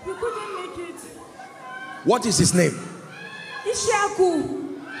 You couldn't make it. What is his name?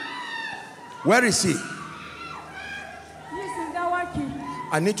 Ishaku. Where is he? He's in Dawaki.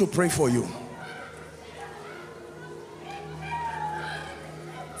 I need to pray for you.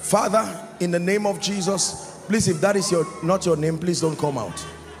 Father, in the name of Jesus, please, if that is not your name, please don't come out.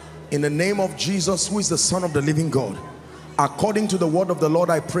 In the name of Jesus, who is the Son of the living God, according to the word of the Lord,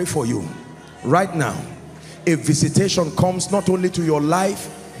 I pray for you right now. A visitation comes not only to your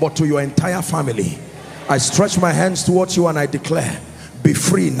life, but to your entire family. I stretch my hands towards you and I declare, be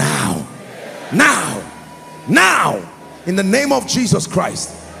free now. Now. Now. In the name of Jesus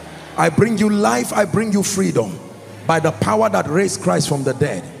Christ, I bring you life, I bring you freedom by the power that raised Christ from the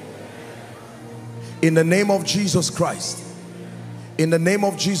dead. In the name of Jesus Christ. In the name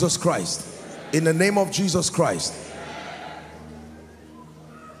of Jesus Christ. In the name of Jesus Christ.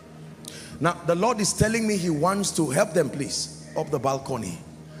 Now the Lord is telling me he wants to help them, please, up the balcony.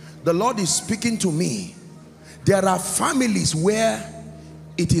 The Lord is speaking to me. There are families where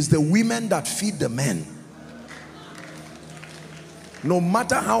it is the women that feed the men. No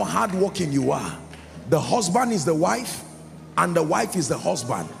matter how hardworking you are, the husband is the wife and the wife is the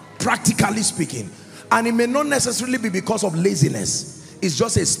husband, practically speaking. And it may not necessarily be because of laziness. It's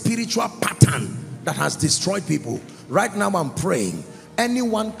just a spiritual pattern that has destroyed people. Right now I'm praying,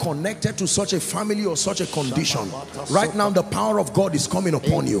 anyone connected to such a family or such a condition, right now the power of God is coming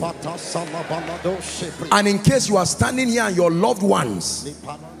upon you. And in case you are standing here and your loved ones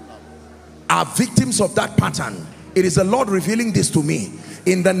are victims of that pattern, it is the Lord revealing this to me.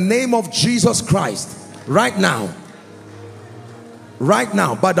 In the name of Jesus Christ, right now,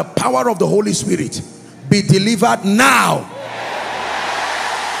 by the power of the Holy Spirit, be delivered now.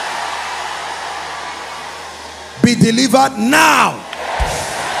 Be delivered now.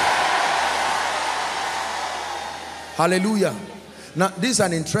 Hallelujah. Now this is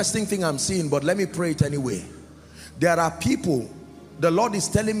an interesting thing I'm seeing, but let me pray it anyway. There are people, the Lord is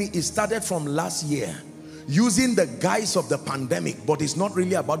telling me it started from last year, using the guise of the pandemic, but it's not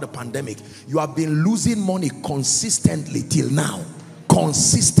really about the pandemic. You have been losing money consistently till now.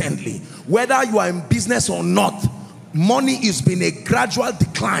 Consistently. Whether you are in business or not, money is been a gradual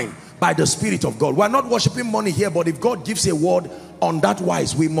decline by the Spirit of God. We're not worshiping money here, but if God gives a word on that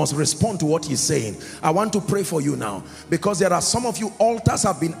wise, we must respond to what he's saying. I want to pray for you now, because there are some of you, altars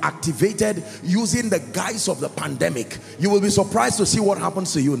have been activated using the guise of the pandemic. You will be surprised to see what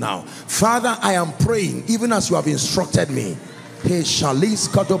happens to you now. Father, I am praying even as you have instructed me. There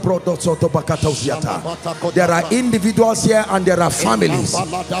are individuals here and there are families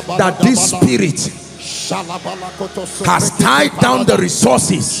that this spirit has tied down the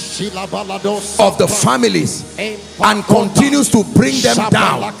resources of the families and continues to bring them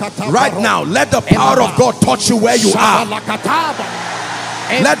down. Right now, let the power of God touch you where you are.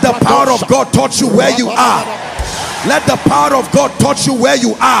 Let the power of God touch you where you are. Let the power of God touch you where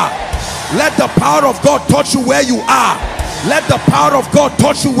you are. Let the power of God touch you where you are. Let the power of God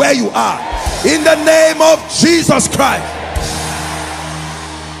touch you where you are. In the name of Jesus Christ.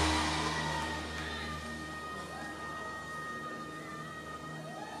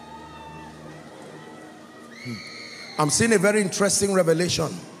 I'm seeing a very interesting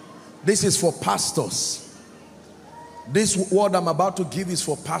revelation. This is for pastors. This word I'm about to give is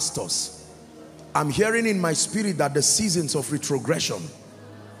for pastors. I'm hearing in my spirit that the seasons of retrogression,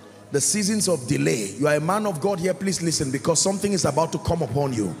 the seasons of delay, you are a man of God here, please listen, because something is about to come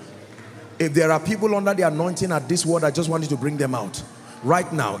upon you. If there are people under the anointing at this word, I just want you to bring them out. Right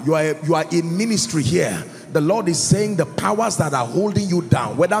now, you are in ministry here. The Lord is saying the powers that are holding you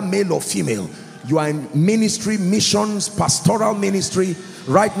down, whether male or female, you are in ministry, missions, pastoral ministry.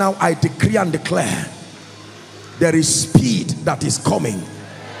 Right now, I decree and declare there is speed that is coming.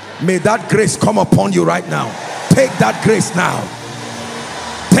 May that grace come upon you right now. Take that grace now.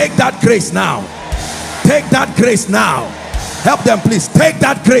 Take that grace now. Take that grace now. Help them, please. Take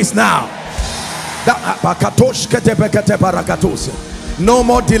that grace now. No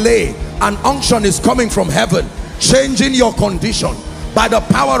more delay. An unction is coming from heaven, changing your condition by the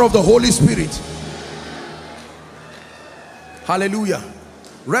power of the Holy Spirit. Hallelujah.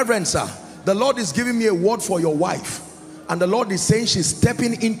 Reverend sir, the Lord is giving me a word for your wife, and the Lord is saying she's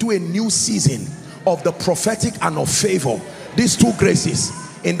stepping into a new season of the prophetic and of favor. These two graces,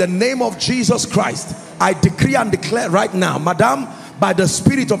 in the name of Jesus Christ, I decree and declare right now, madam, by the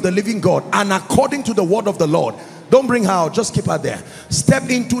Spirit of the living God and according to the word of the Lord, don't bring her out, just keep her there. Step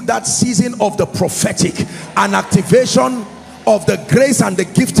into that season of the prophetic and activation of the grace and the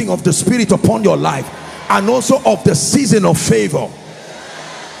gifting of the Spirit upon your life, and also of the season of favor.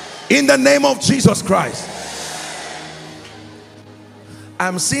 In the name of Jesus Christ.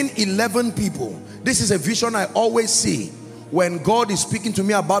 I'm seeing 11 people. This is a vision I always see when God is speaking to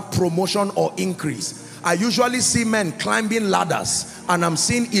me about promotion or increase. I usually see men climbing ladders, and I'm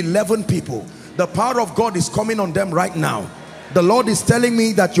seeing 11 people. The power of God is coming on them right now. The Lord is telling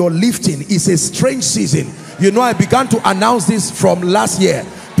me that your lifting is a strange season. You know, I began to announce this from last year.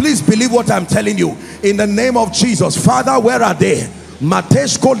 Please believe what I'm telling you. In the name of Jesus. Father, where are they?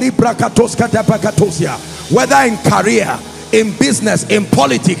 Whether in career, in business, in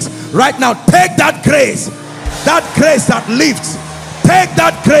politics, right now, take that grace that lifts. Take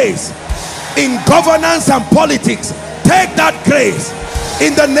that grace in governance and politics. Take that grace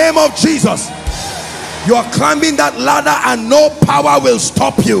in the name of Jesus. You are climbing that ladder and no power will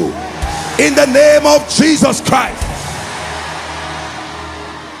stop you in the name of Jesus Christ.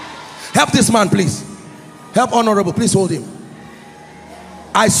 Help this man, please. Help honorable, please hold him.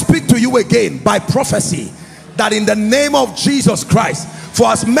 I speak to you again by prophecy that in the name of Jesus Christ, for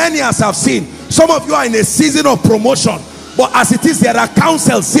as many as I've seen, some of you are in a season of promotion, but as it is, there are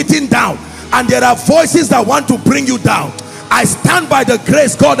councils sitting down and there are voices that want to bring you down. I stand by the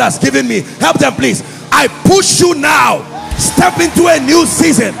grace God has given me. Help them, please. I push you now. Step into a new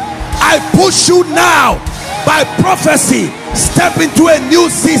season. I push you now by prophecy. Step into a new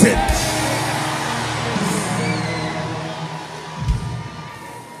season.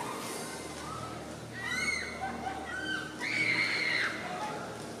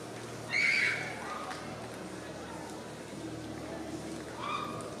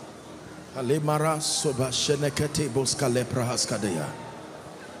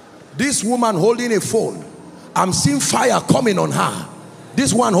 This woman holding a phone, I'm seeing fire coming on her.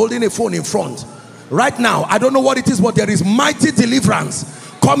 This one holding a phone in front right now, I don't know what it is, but there is mighty deliverance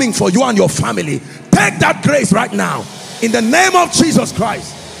coming for you and your family. Take that grace right now in the name of Jesus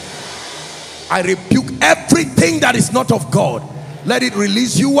Christ. I rebuke everything that is not of God. Let it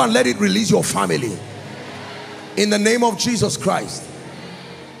release you and let it release your family in the name of Jesus Christ.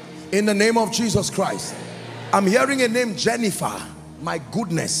 In the name of Jesus Christ. I'm hearing a name, Jennifer. My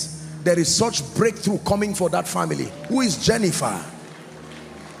goodness, there is such breakthrough coming for that family. Who is Jennifer?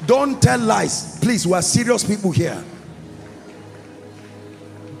 Don't tell lies, please. We are serious people here.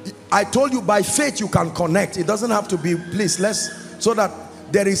 I told you by faith you can connect. It doesn't have to be, please, so that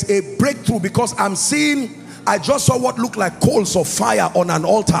there is a breakthrough, because I'm seeing, I just saw what looked like coals of fire on an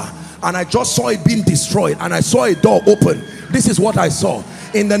altar, and I just saw it being destroyed, and I saw a door open. This is what I saw.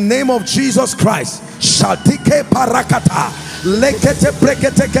 In the name of Jesus Christ, Shatike parakata, lekete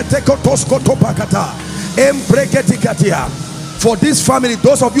brekete keteko toskoto pakata, embrekete katia. For this family,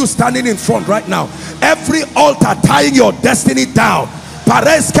 those of you standing in front right now, every altar tying your destiny down,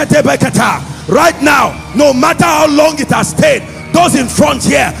 pareskete bekata, right now, no matter how long it has stayed, those in front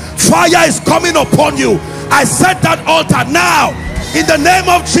here, fire is coming upon you. I set that altar now in the name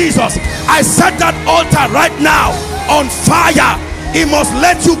of Jesus. I set that altar right now on fire. It must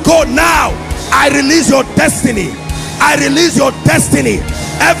let you go now. I release your destiny. I release your destiny.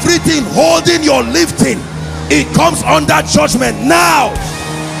 Everything holding your lifting, it comes under judgment now.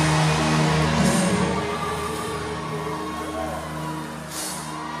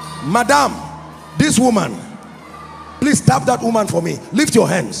 Madam, this woman, please tap that woman for me. Lift your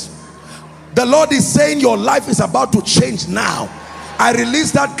hands. The Lord is saying your life is about to change now. I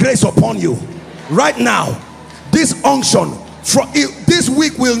release that grace upon you right now. This unction from this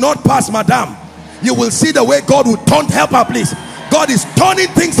week will not pass, madam. You will see the way God will turn. Help her, please. God is turning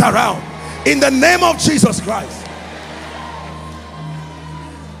things around in the name of Jesus Christ.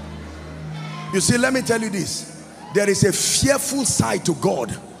 You see, let me tell you this. There is a fearful side to God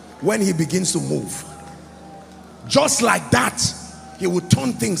when he begins to move. Just like that, he will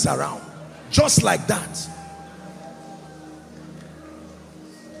turn things around. Just like that.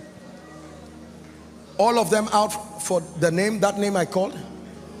 All of them out for the name, that name I called?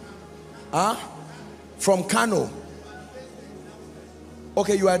 From Kano.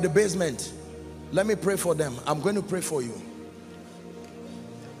 Okay, you are at the basement. Let me pray for them. I'm going to pray for you.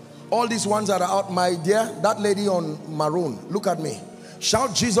 All these ones that are out, my dear, that lady on maroon, look at me.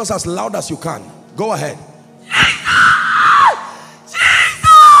 Shout Jesus as loud as you can. Go ahead.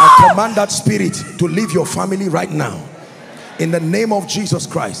 I command that spirit to leave your family right now in the name of Jesus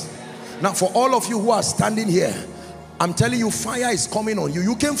Christ. Now, for all of you who are standing here, I'm telling you, fire is coming on you.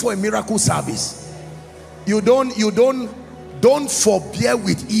 You came for a miracle service. You don't forbear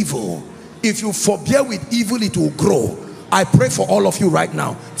with evil. If you forbear with evil, it will grow. I pray for all of you right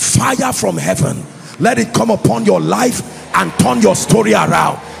now. Fire from heaven, let it come upon your life and turn your story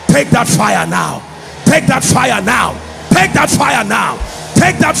around. Take that fire now. Take that fire now. Take that fire now.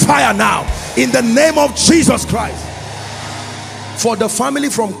 Take that fire now in the name of Jesus Christ. For the family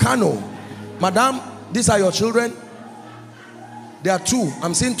from Kano, madam, these are your children. There are two.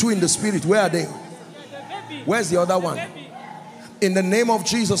 I'm seeing two in the spirit. Where are they? Where's the other one? In the name of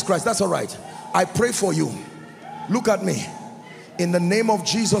Jesus Christ. That's all right. I pray for you. Look at me. In the name of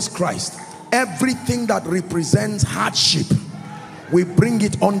Jesus Christ, everything that represents hardship, we bring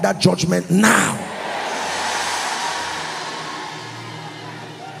it under judgment now.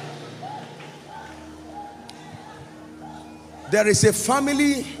 There is a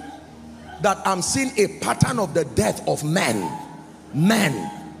family that I'm seeing a pattern of the death of men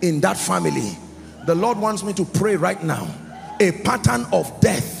in that family. The Lord wants me to pray right now. A pattern of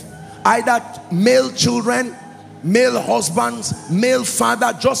death, either male children, male husbands, male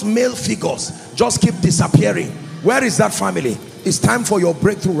father, just male figures just keep disappearing. Where is that family? It's time for your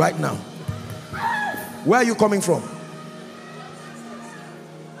breakthrough right now. Where are you coming from?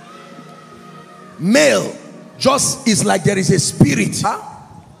 Male, just is like there is a spirit. Huh?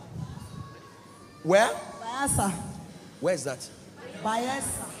 Where? Bayelsa. Where is that?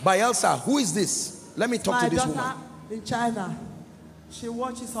 Bayelsa. Bayelsa. Who is this? Let me talk to this woman. My daughter in China. She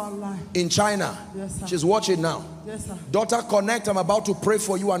watches online. In China? Yes, sir. She's watching now? Yes, sir. Daughter, connect. I'm about to pray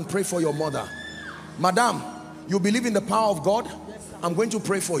for you and pray for your mother. Madam, you believe in the power of God? Yes, sir. I'm going to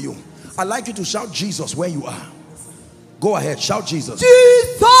pray for you. I'd like you to shout Jesus where you are. Yes, go ahead, shout Jesus.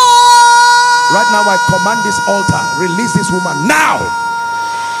 Jesus! Right now I command this altar, release this woman now.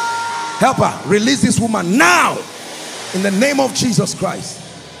 Help her, release this woman now. In the name of Jesus Christ.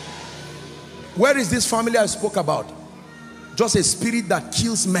 Where is this family I spoke about? Just a spirit that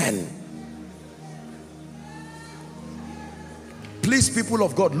kills men. Please, people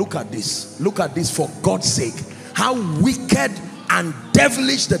of God, look at this. Look at this for God's sake. How wicked and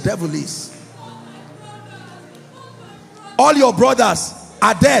devilish the devil is. All your brothers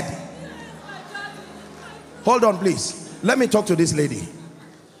are dead. Hold on, please. Let me talk to this lady.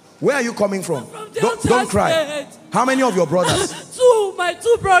 Where are you coming from? Don't cry. How many of your brothers? My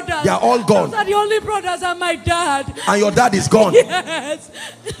two brothers. They are all gone. Those are the only brothers and my dad. And your dad is gone. Yes.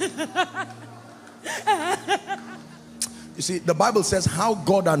 You see, the Bible says how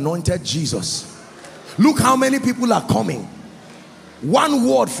God anointed Jesus. Look how many people are coming. One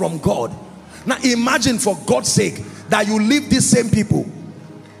word from God. Now imagine, for God's sake, that you leave these same people,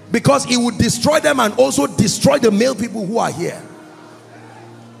 because it would destroy them and also destroy the male people who are here.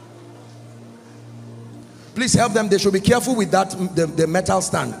 Please help them. They should be careful with that, the metal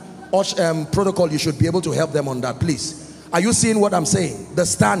stand protocol. You should be able to help them on that, please. Are you seeing what I'm saying? The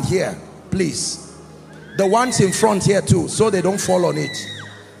stand here, please. The ones in front here too, so they don't fall on it.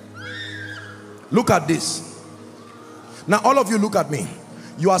 Look at this. Now all of you, look at me.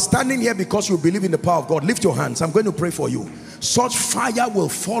 You are standing here because you believe in the power of God. Lift your hands. I'm going to pray for you. Such fire will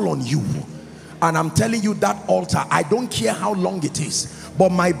fall on you. And I'm telling you, that altar, I don't care how long it is,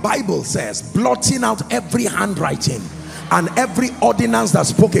 but my Bible says, blotting out every handwriting and every ordinance that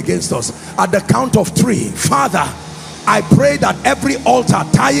spoke against us. At the count of 3, Father, I pray that every altar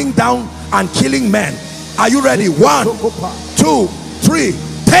tying down and killing men. Are you ready? 1, 2, 3.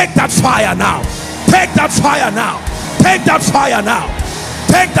 Take that fire now. Take that fire now. Take that fire now.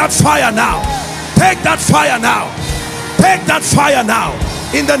 Take that fire now. Take that fire now. Take that fire now.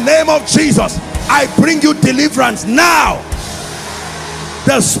 In the name of Jesus, I bring you deliverance now.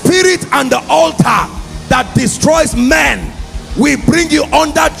 The spirit and the altar that destroys men, we bring you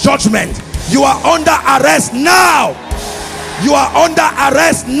under judgment. You are under arrest now. You are under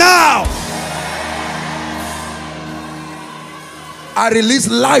arrest now. I release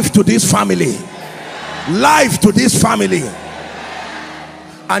life to this family. Life to this family.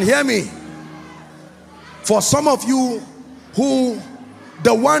 And hear me, for some of you who,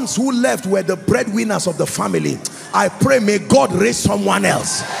 the ones who left were the breadwinners of the family, I pray, may God raise someone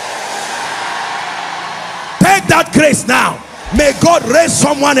else. Take that grace now. May God raise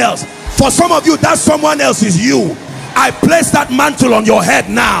someone else. For some of you, that someone else is you. I place that mantle on your head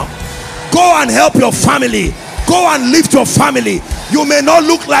now. Go and help your family. Go and lift your family. You may not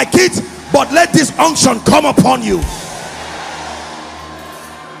look like it, but let this unction come upon you.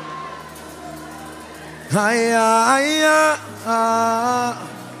 Hiya, hiya,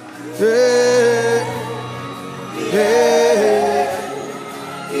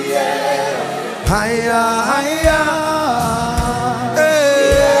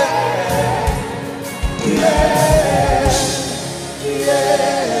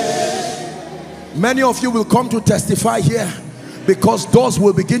 Many of you will come to testify here, because doors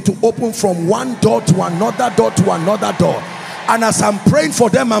will begin to open from one door to another door to another door. And as I'm praying for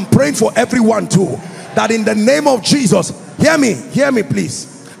them, I'm praying for everyone too, that in the name of Jesus, hear me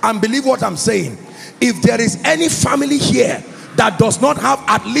please, and believe what I'm saying. If there is any family here that does not have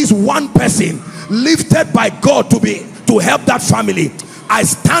at least one person lifted by God to help that family, I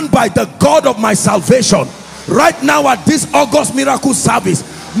stand by the God of my salvation right now at this August miracle service.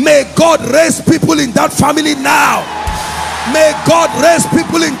 May God raise people in that family now. May God raise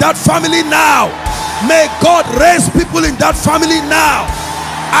people in that family now. May God raise people in that family now.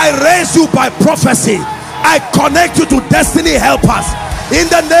 I raise you by prophecy. I connect you to destiny helpers in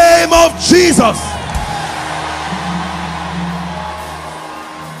the name of Jesus.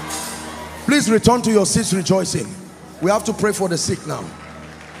 Please return to your seats rejoicing. We have to pray for the sick now.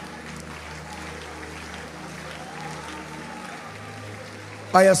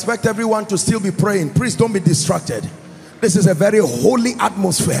 I expect everyone to still be praying. Please don't be distracted. This is a very holy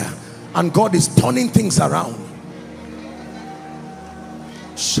atmosphere and God is turning things around.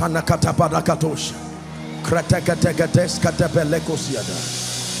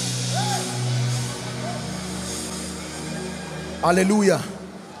 Hallelujah.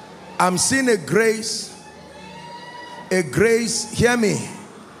 I'm seeing a grace, hear me.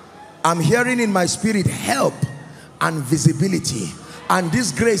 I'm hearing in my spirit help and visibility. And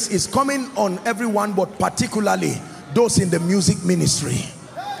this grace is coming on everyone, but particularly those in the music ministry.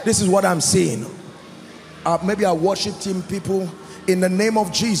 This is what I'm seeing. Maybe our worship team people, in the name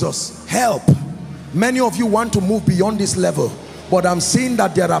of Jesus, help. Many of you want to move beyond this level, but I'm seeing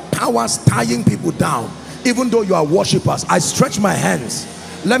that there are powers tying people down. Even though you are worshipers, I stretch my hands.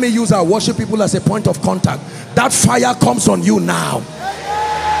 Let me use our worship people as a point of contact. That fire comes on you now.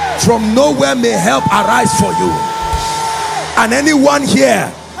 From nowhere may help arise for you. And anyone here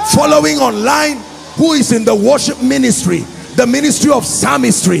following online who is in the worship ministry, the ministry of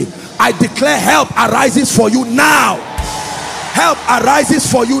psalmistry, I declare help arises for you now. Help arises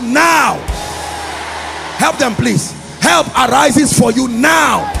for you now. Help them, please. Help arises for you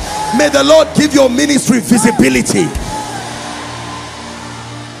now. May the Lord give your ministry visibility.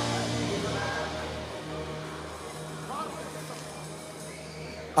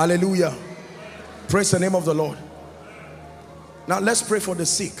 Hallelujah. Praise the name of the Lord. Now let's pray for the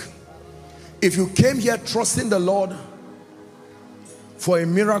sick. If you came here trusting the Lord for a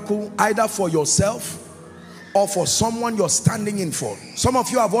miracle, either for yourself or for someone you're standing in for. Some of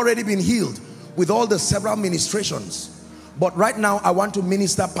you have already been healed with all the several ministrations, but right now I want to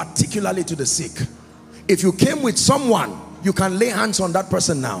minister particularly to the sick. If you came with someone, you can lay hands on that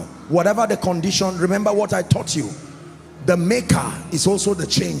person now. Whatever the condition, remember what I taught you. The maker is also the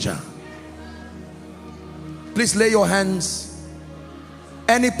changer. Please lay your hands.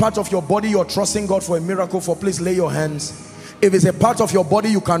 Any part of your body you're trusting God for a miracle for, please lay your hands. If it's a part of your body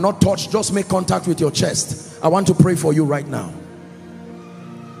you cannot touch, just make contact with your chest. I want to pray for you right now.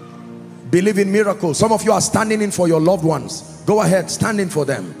 Believe in miracles. Some of you are standing in for your loved ones. Go ahead, stand in for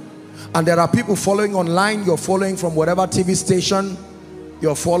them. And there are people following online. You're following from whatever TV station.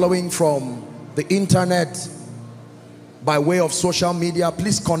 You're following from the internet, by way of social media.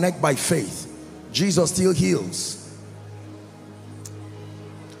 Please connect by faith. Jesus still heals.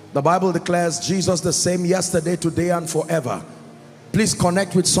 The Bible declares Jesus the same yesterday, today, and forever. Please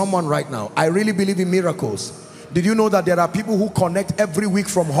connect with someone right now. I really believe in miracles. Did you know that there are people who connect every week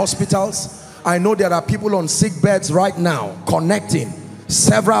from hospitals? I know there are people on sick beds right now connecting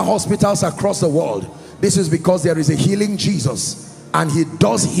several hospitals across the world. This is because there is a healing Jesus, and he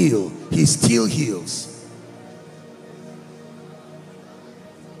does heal. He still heals.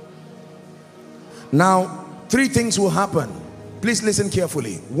 Now, three things will happen. Please listen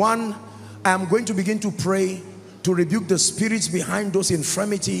carefully. One, I am going to begin to pray to rebuke the spirits behind those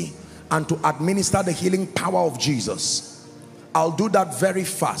infirmity and to administer the healing power of Jesus. I'll do that very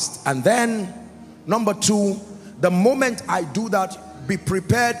fast. And then, number two, the moment I do that, be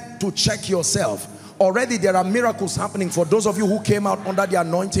prepared to check yourself. Already there are miracles happening for those of you who came out under the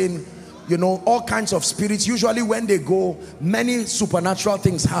anointing. You know, all kinds of spirits. Usually when they go, many supernatural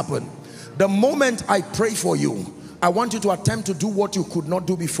things happen. The moment I pray for you, I want you to attempt to do what you could not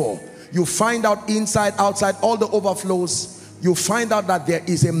do before. You find out inside, outside, all the overflows. You find out that there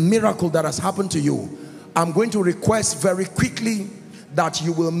is a miracle that has happened to you. I'm going to request very quickly that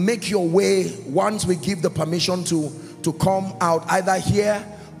you will make your way once we give the permission to come out, either here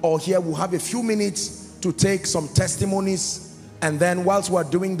or here. We'll have a few minutes to take some testimonies, and then whilst we're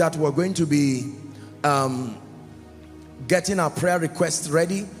doing that, we're going to be getting our prayer requests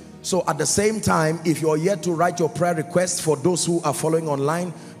ready. So at the same time, if you're yet to write your prayer request, for those who are following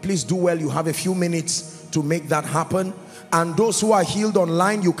online, please do well. You have a few minutes to make that happen. And those who are healed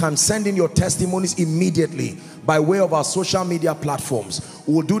online, you can send in your testimonies immediately by way of our social media platforms.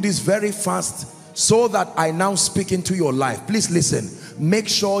 We'll do this very fast so that I now speak into your life. Please listen. Make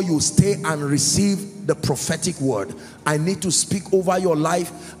sure you stay and receive the prophetic word. I need to speak over your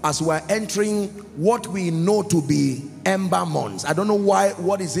life as we're entering what we know to be ember months. I don't know why,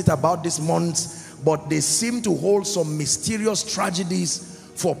 what is it about these months, but they seem to hold some mysterious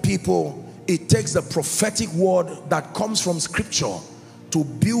tragedies for people. It takes the prophetic word that comes from scripture to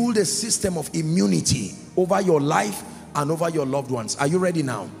build a system of immunity over your life and over your loved ones. Are you ready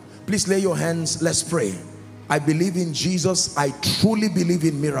now? Please lay your hands. Let's pray. I believe in Jesus. I truly believe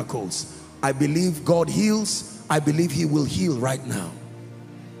in miracles. I believe God heals. I believe he will heal right now.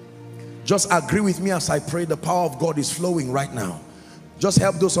 Just agree with me as I pray. The power of God is flowing right now. Just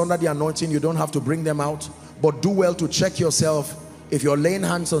help those under the anointing. You don't have to bring them out, but do well to check yourself. If you're laying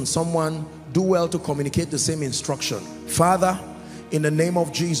hands on someone, do well to communicate the same instruction. Father, in the name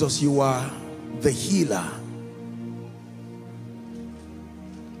of Jesus, you are the healer.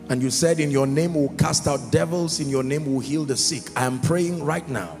 And you said in your name we'll cast out devils, in your name we'll heal the sick. I am praying right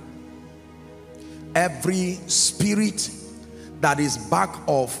now. Every spirit that is back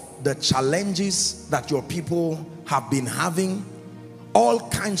of the challenges that your people have been having, all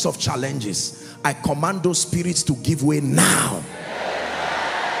kinds of challenges, I command those spirits to give way now.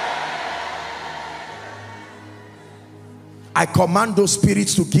 I command those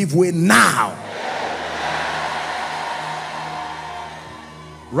spirits to give way now.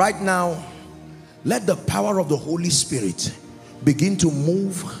 Right now, let the power of the Holy Spirit begin to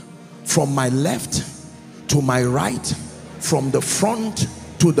move from my left to my right, from the front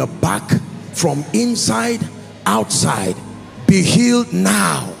to the back, from inside, outside. Be healed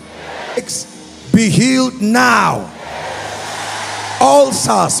now. Be healed now.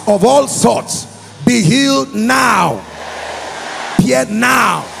 Ulcers of all sorts, be healed now. Here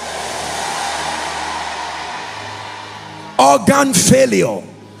now. Organ failure,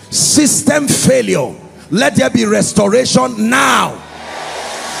 system failure, let there be restoration now.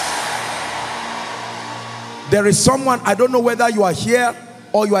 There is someone, I don't know whether you are here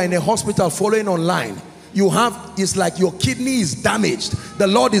or you are in a hospital following online. You have, it's like your kidney is damaged. The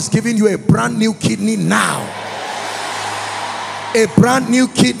Lord is giving you a brand new kidney now. A brand new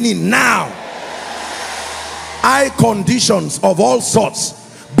kidney now. Eye conditions of all sorts,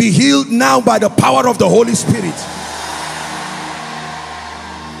 be healed now by the power of the Holy Spirit.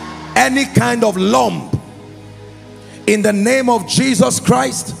 Any kind of lump, in the name of Jesus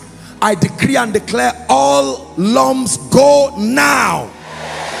Christ, I decree and declare all lumps go now.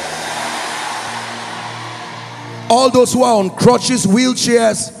 All those who are on crutches,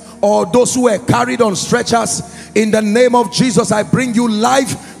 wheelchairs, or those who are carried on stretchers, in the name of Jesus, I bring you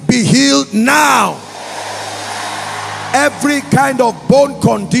life. Be healed now. Every kind of bone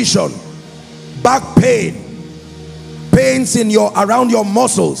condition, back pain, pains in your around your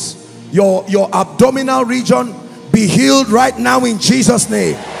muscles, your abdominal region, be healed right now in Jesus'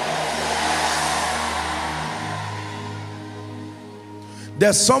 name.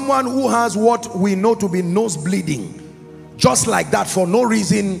 There's someone who has what we know to be nose bleeding. Just like that, for no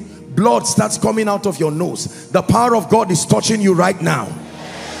reason, blood starts coming out of your nose. The power of God is touching you right now.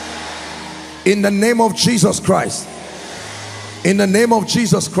 In the name of Jesus Christ. In the name of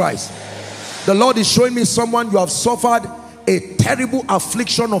Jesus Christ. The Lord is showing me someone, you have suffered a terrible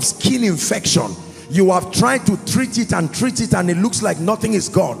affliction of skin infection. You have tried to treat it and it looks like nothing is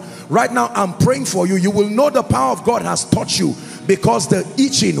gone. Right now I'm praying for you. You will know the power of God has touched you, because the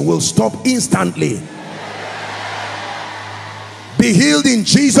itching will stop instantly. Be healed in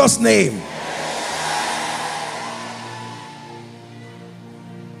Jesus' name.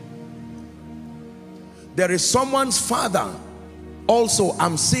 There is someone's father also,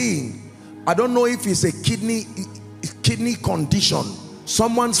 I'm seeing, I don't know if it's a kidney condition.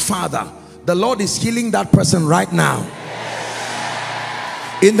 Someone's father, the Lord is healing that person right now.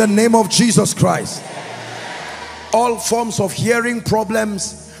 In the name of Jesus Christ. All forms of hearing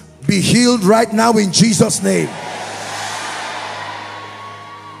problems, be healed right now in Jesus' name.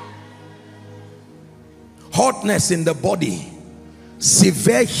 Hotness in the body,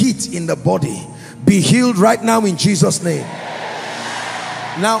 severe heat in the body, be healed right now in Jesus' name.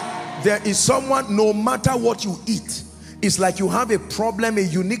 Now, there is someone, no matter what you eat, it's like you have a problem, a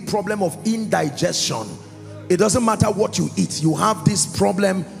unique problem of indigestion. It doesn't matter what you eat, you have this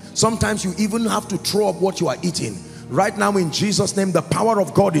problem. Sometimes you even have to throw up what you are eating. Right now in Jesus' name, the power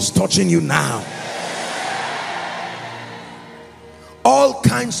of God is touching you now. All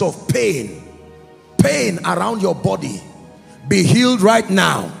kinds of pain around your body, be healed right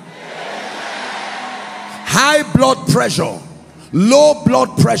now. High blood pressure, low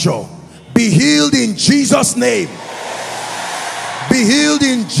blood pressure, be healed in Jesus' name. Be healed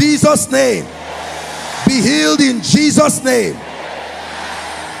in Jesus' name. Be healed in Jesus' name.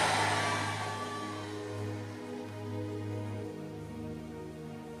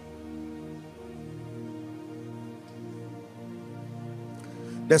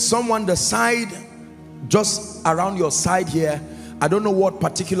 There's someone, the side, just around your side here, I don't know what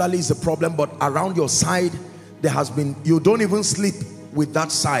particularly is the problem, but around your side there has been, you don't even sleep with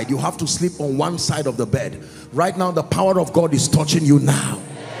that side. You have to sleep on one side of the bed. Right now, the power of God is touching you now.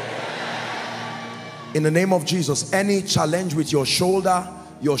 In the name of Jesus, any challenge with your shoulder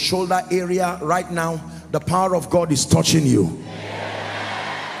area right now, the power of God is touching you.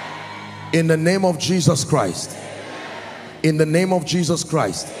 In the name of Jesus Christ. In the name of Jesus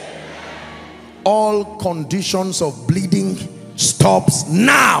Christ. All conditions of bleeding stops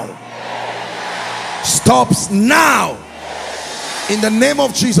now. Stops now. In the name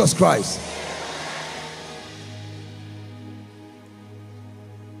of Jesus Christ.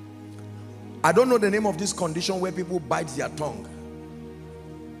 I don't know the name of this condition where people bite their tongue.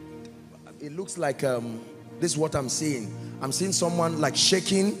 It looks like this is what I'm seeing. I'm seeing someone like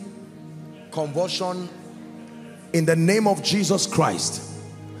shaking, convulsion. In the name of Jesus Christ,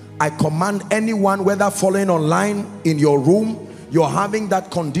 I command anyone, whether following online, in your room, you're having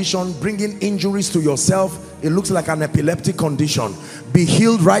that condition, bringing injuries to yourself. It looks like an epileptic condition. Be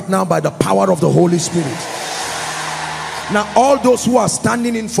healed right now by the power of the Holy Spirit. Now, all those who are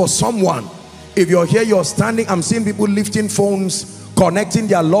standing in for someone, if you're here, you're standing. I'm seeing people lifting phones, connecting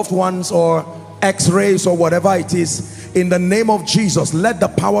their loved ones or x-rays or whatever it is. In the name of Jesus, let the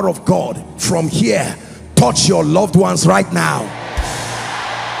power of God from here touch your loved ones right now.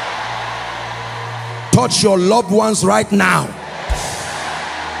 Touch your loved ones right now.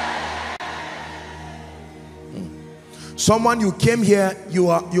 Someone, you came here,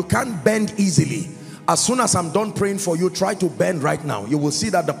 you can't bend easily. As soon as I'm done praying for you, try to bend right now. You will see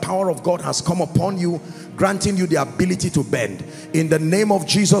that the power of God has come upon you, granting you the ability to bend. In the name of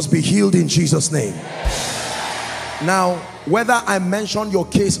Jesus, be healed in Jesus' name. Now, whether I mention your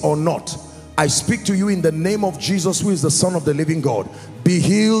case or not, I speak to you in the name of Jesus, who is the Son of the living God. Be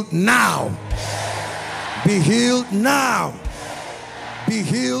healed now. Be healed now. Be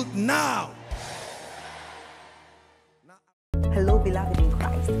healed now. Hello, beloved in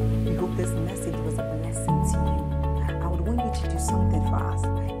Christ. We hope this message was a blessing to you. I would want you to do something for us.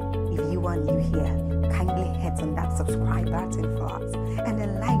 If you are new here, kindly hit on that subscribe button for us. And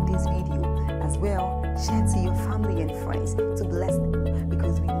then like this video as well. Share to your family and friends to bless them.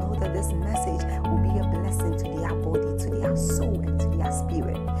 Because we know that this message will be a blessing to their body, to their soul, and to their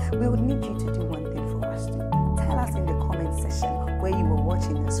spirit. We would need you to do one thing for us too. Tell us in the comment section where you were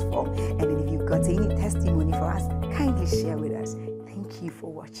watching us from. And then if you've got any testimony for us, kindly share with us. Thank you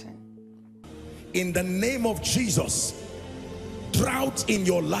for watching. In the name of Jesus, drought in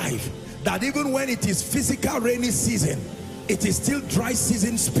your life, that even when it is physical rainy season, it is still dry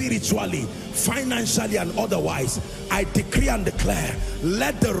season spiritually, financially, and otherwise. I decree and declare,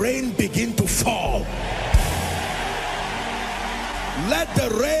 let the rain begin to fall. Let the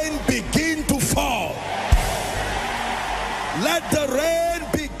rain begin to fall. Let the rain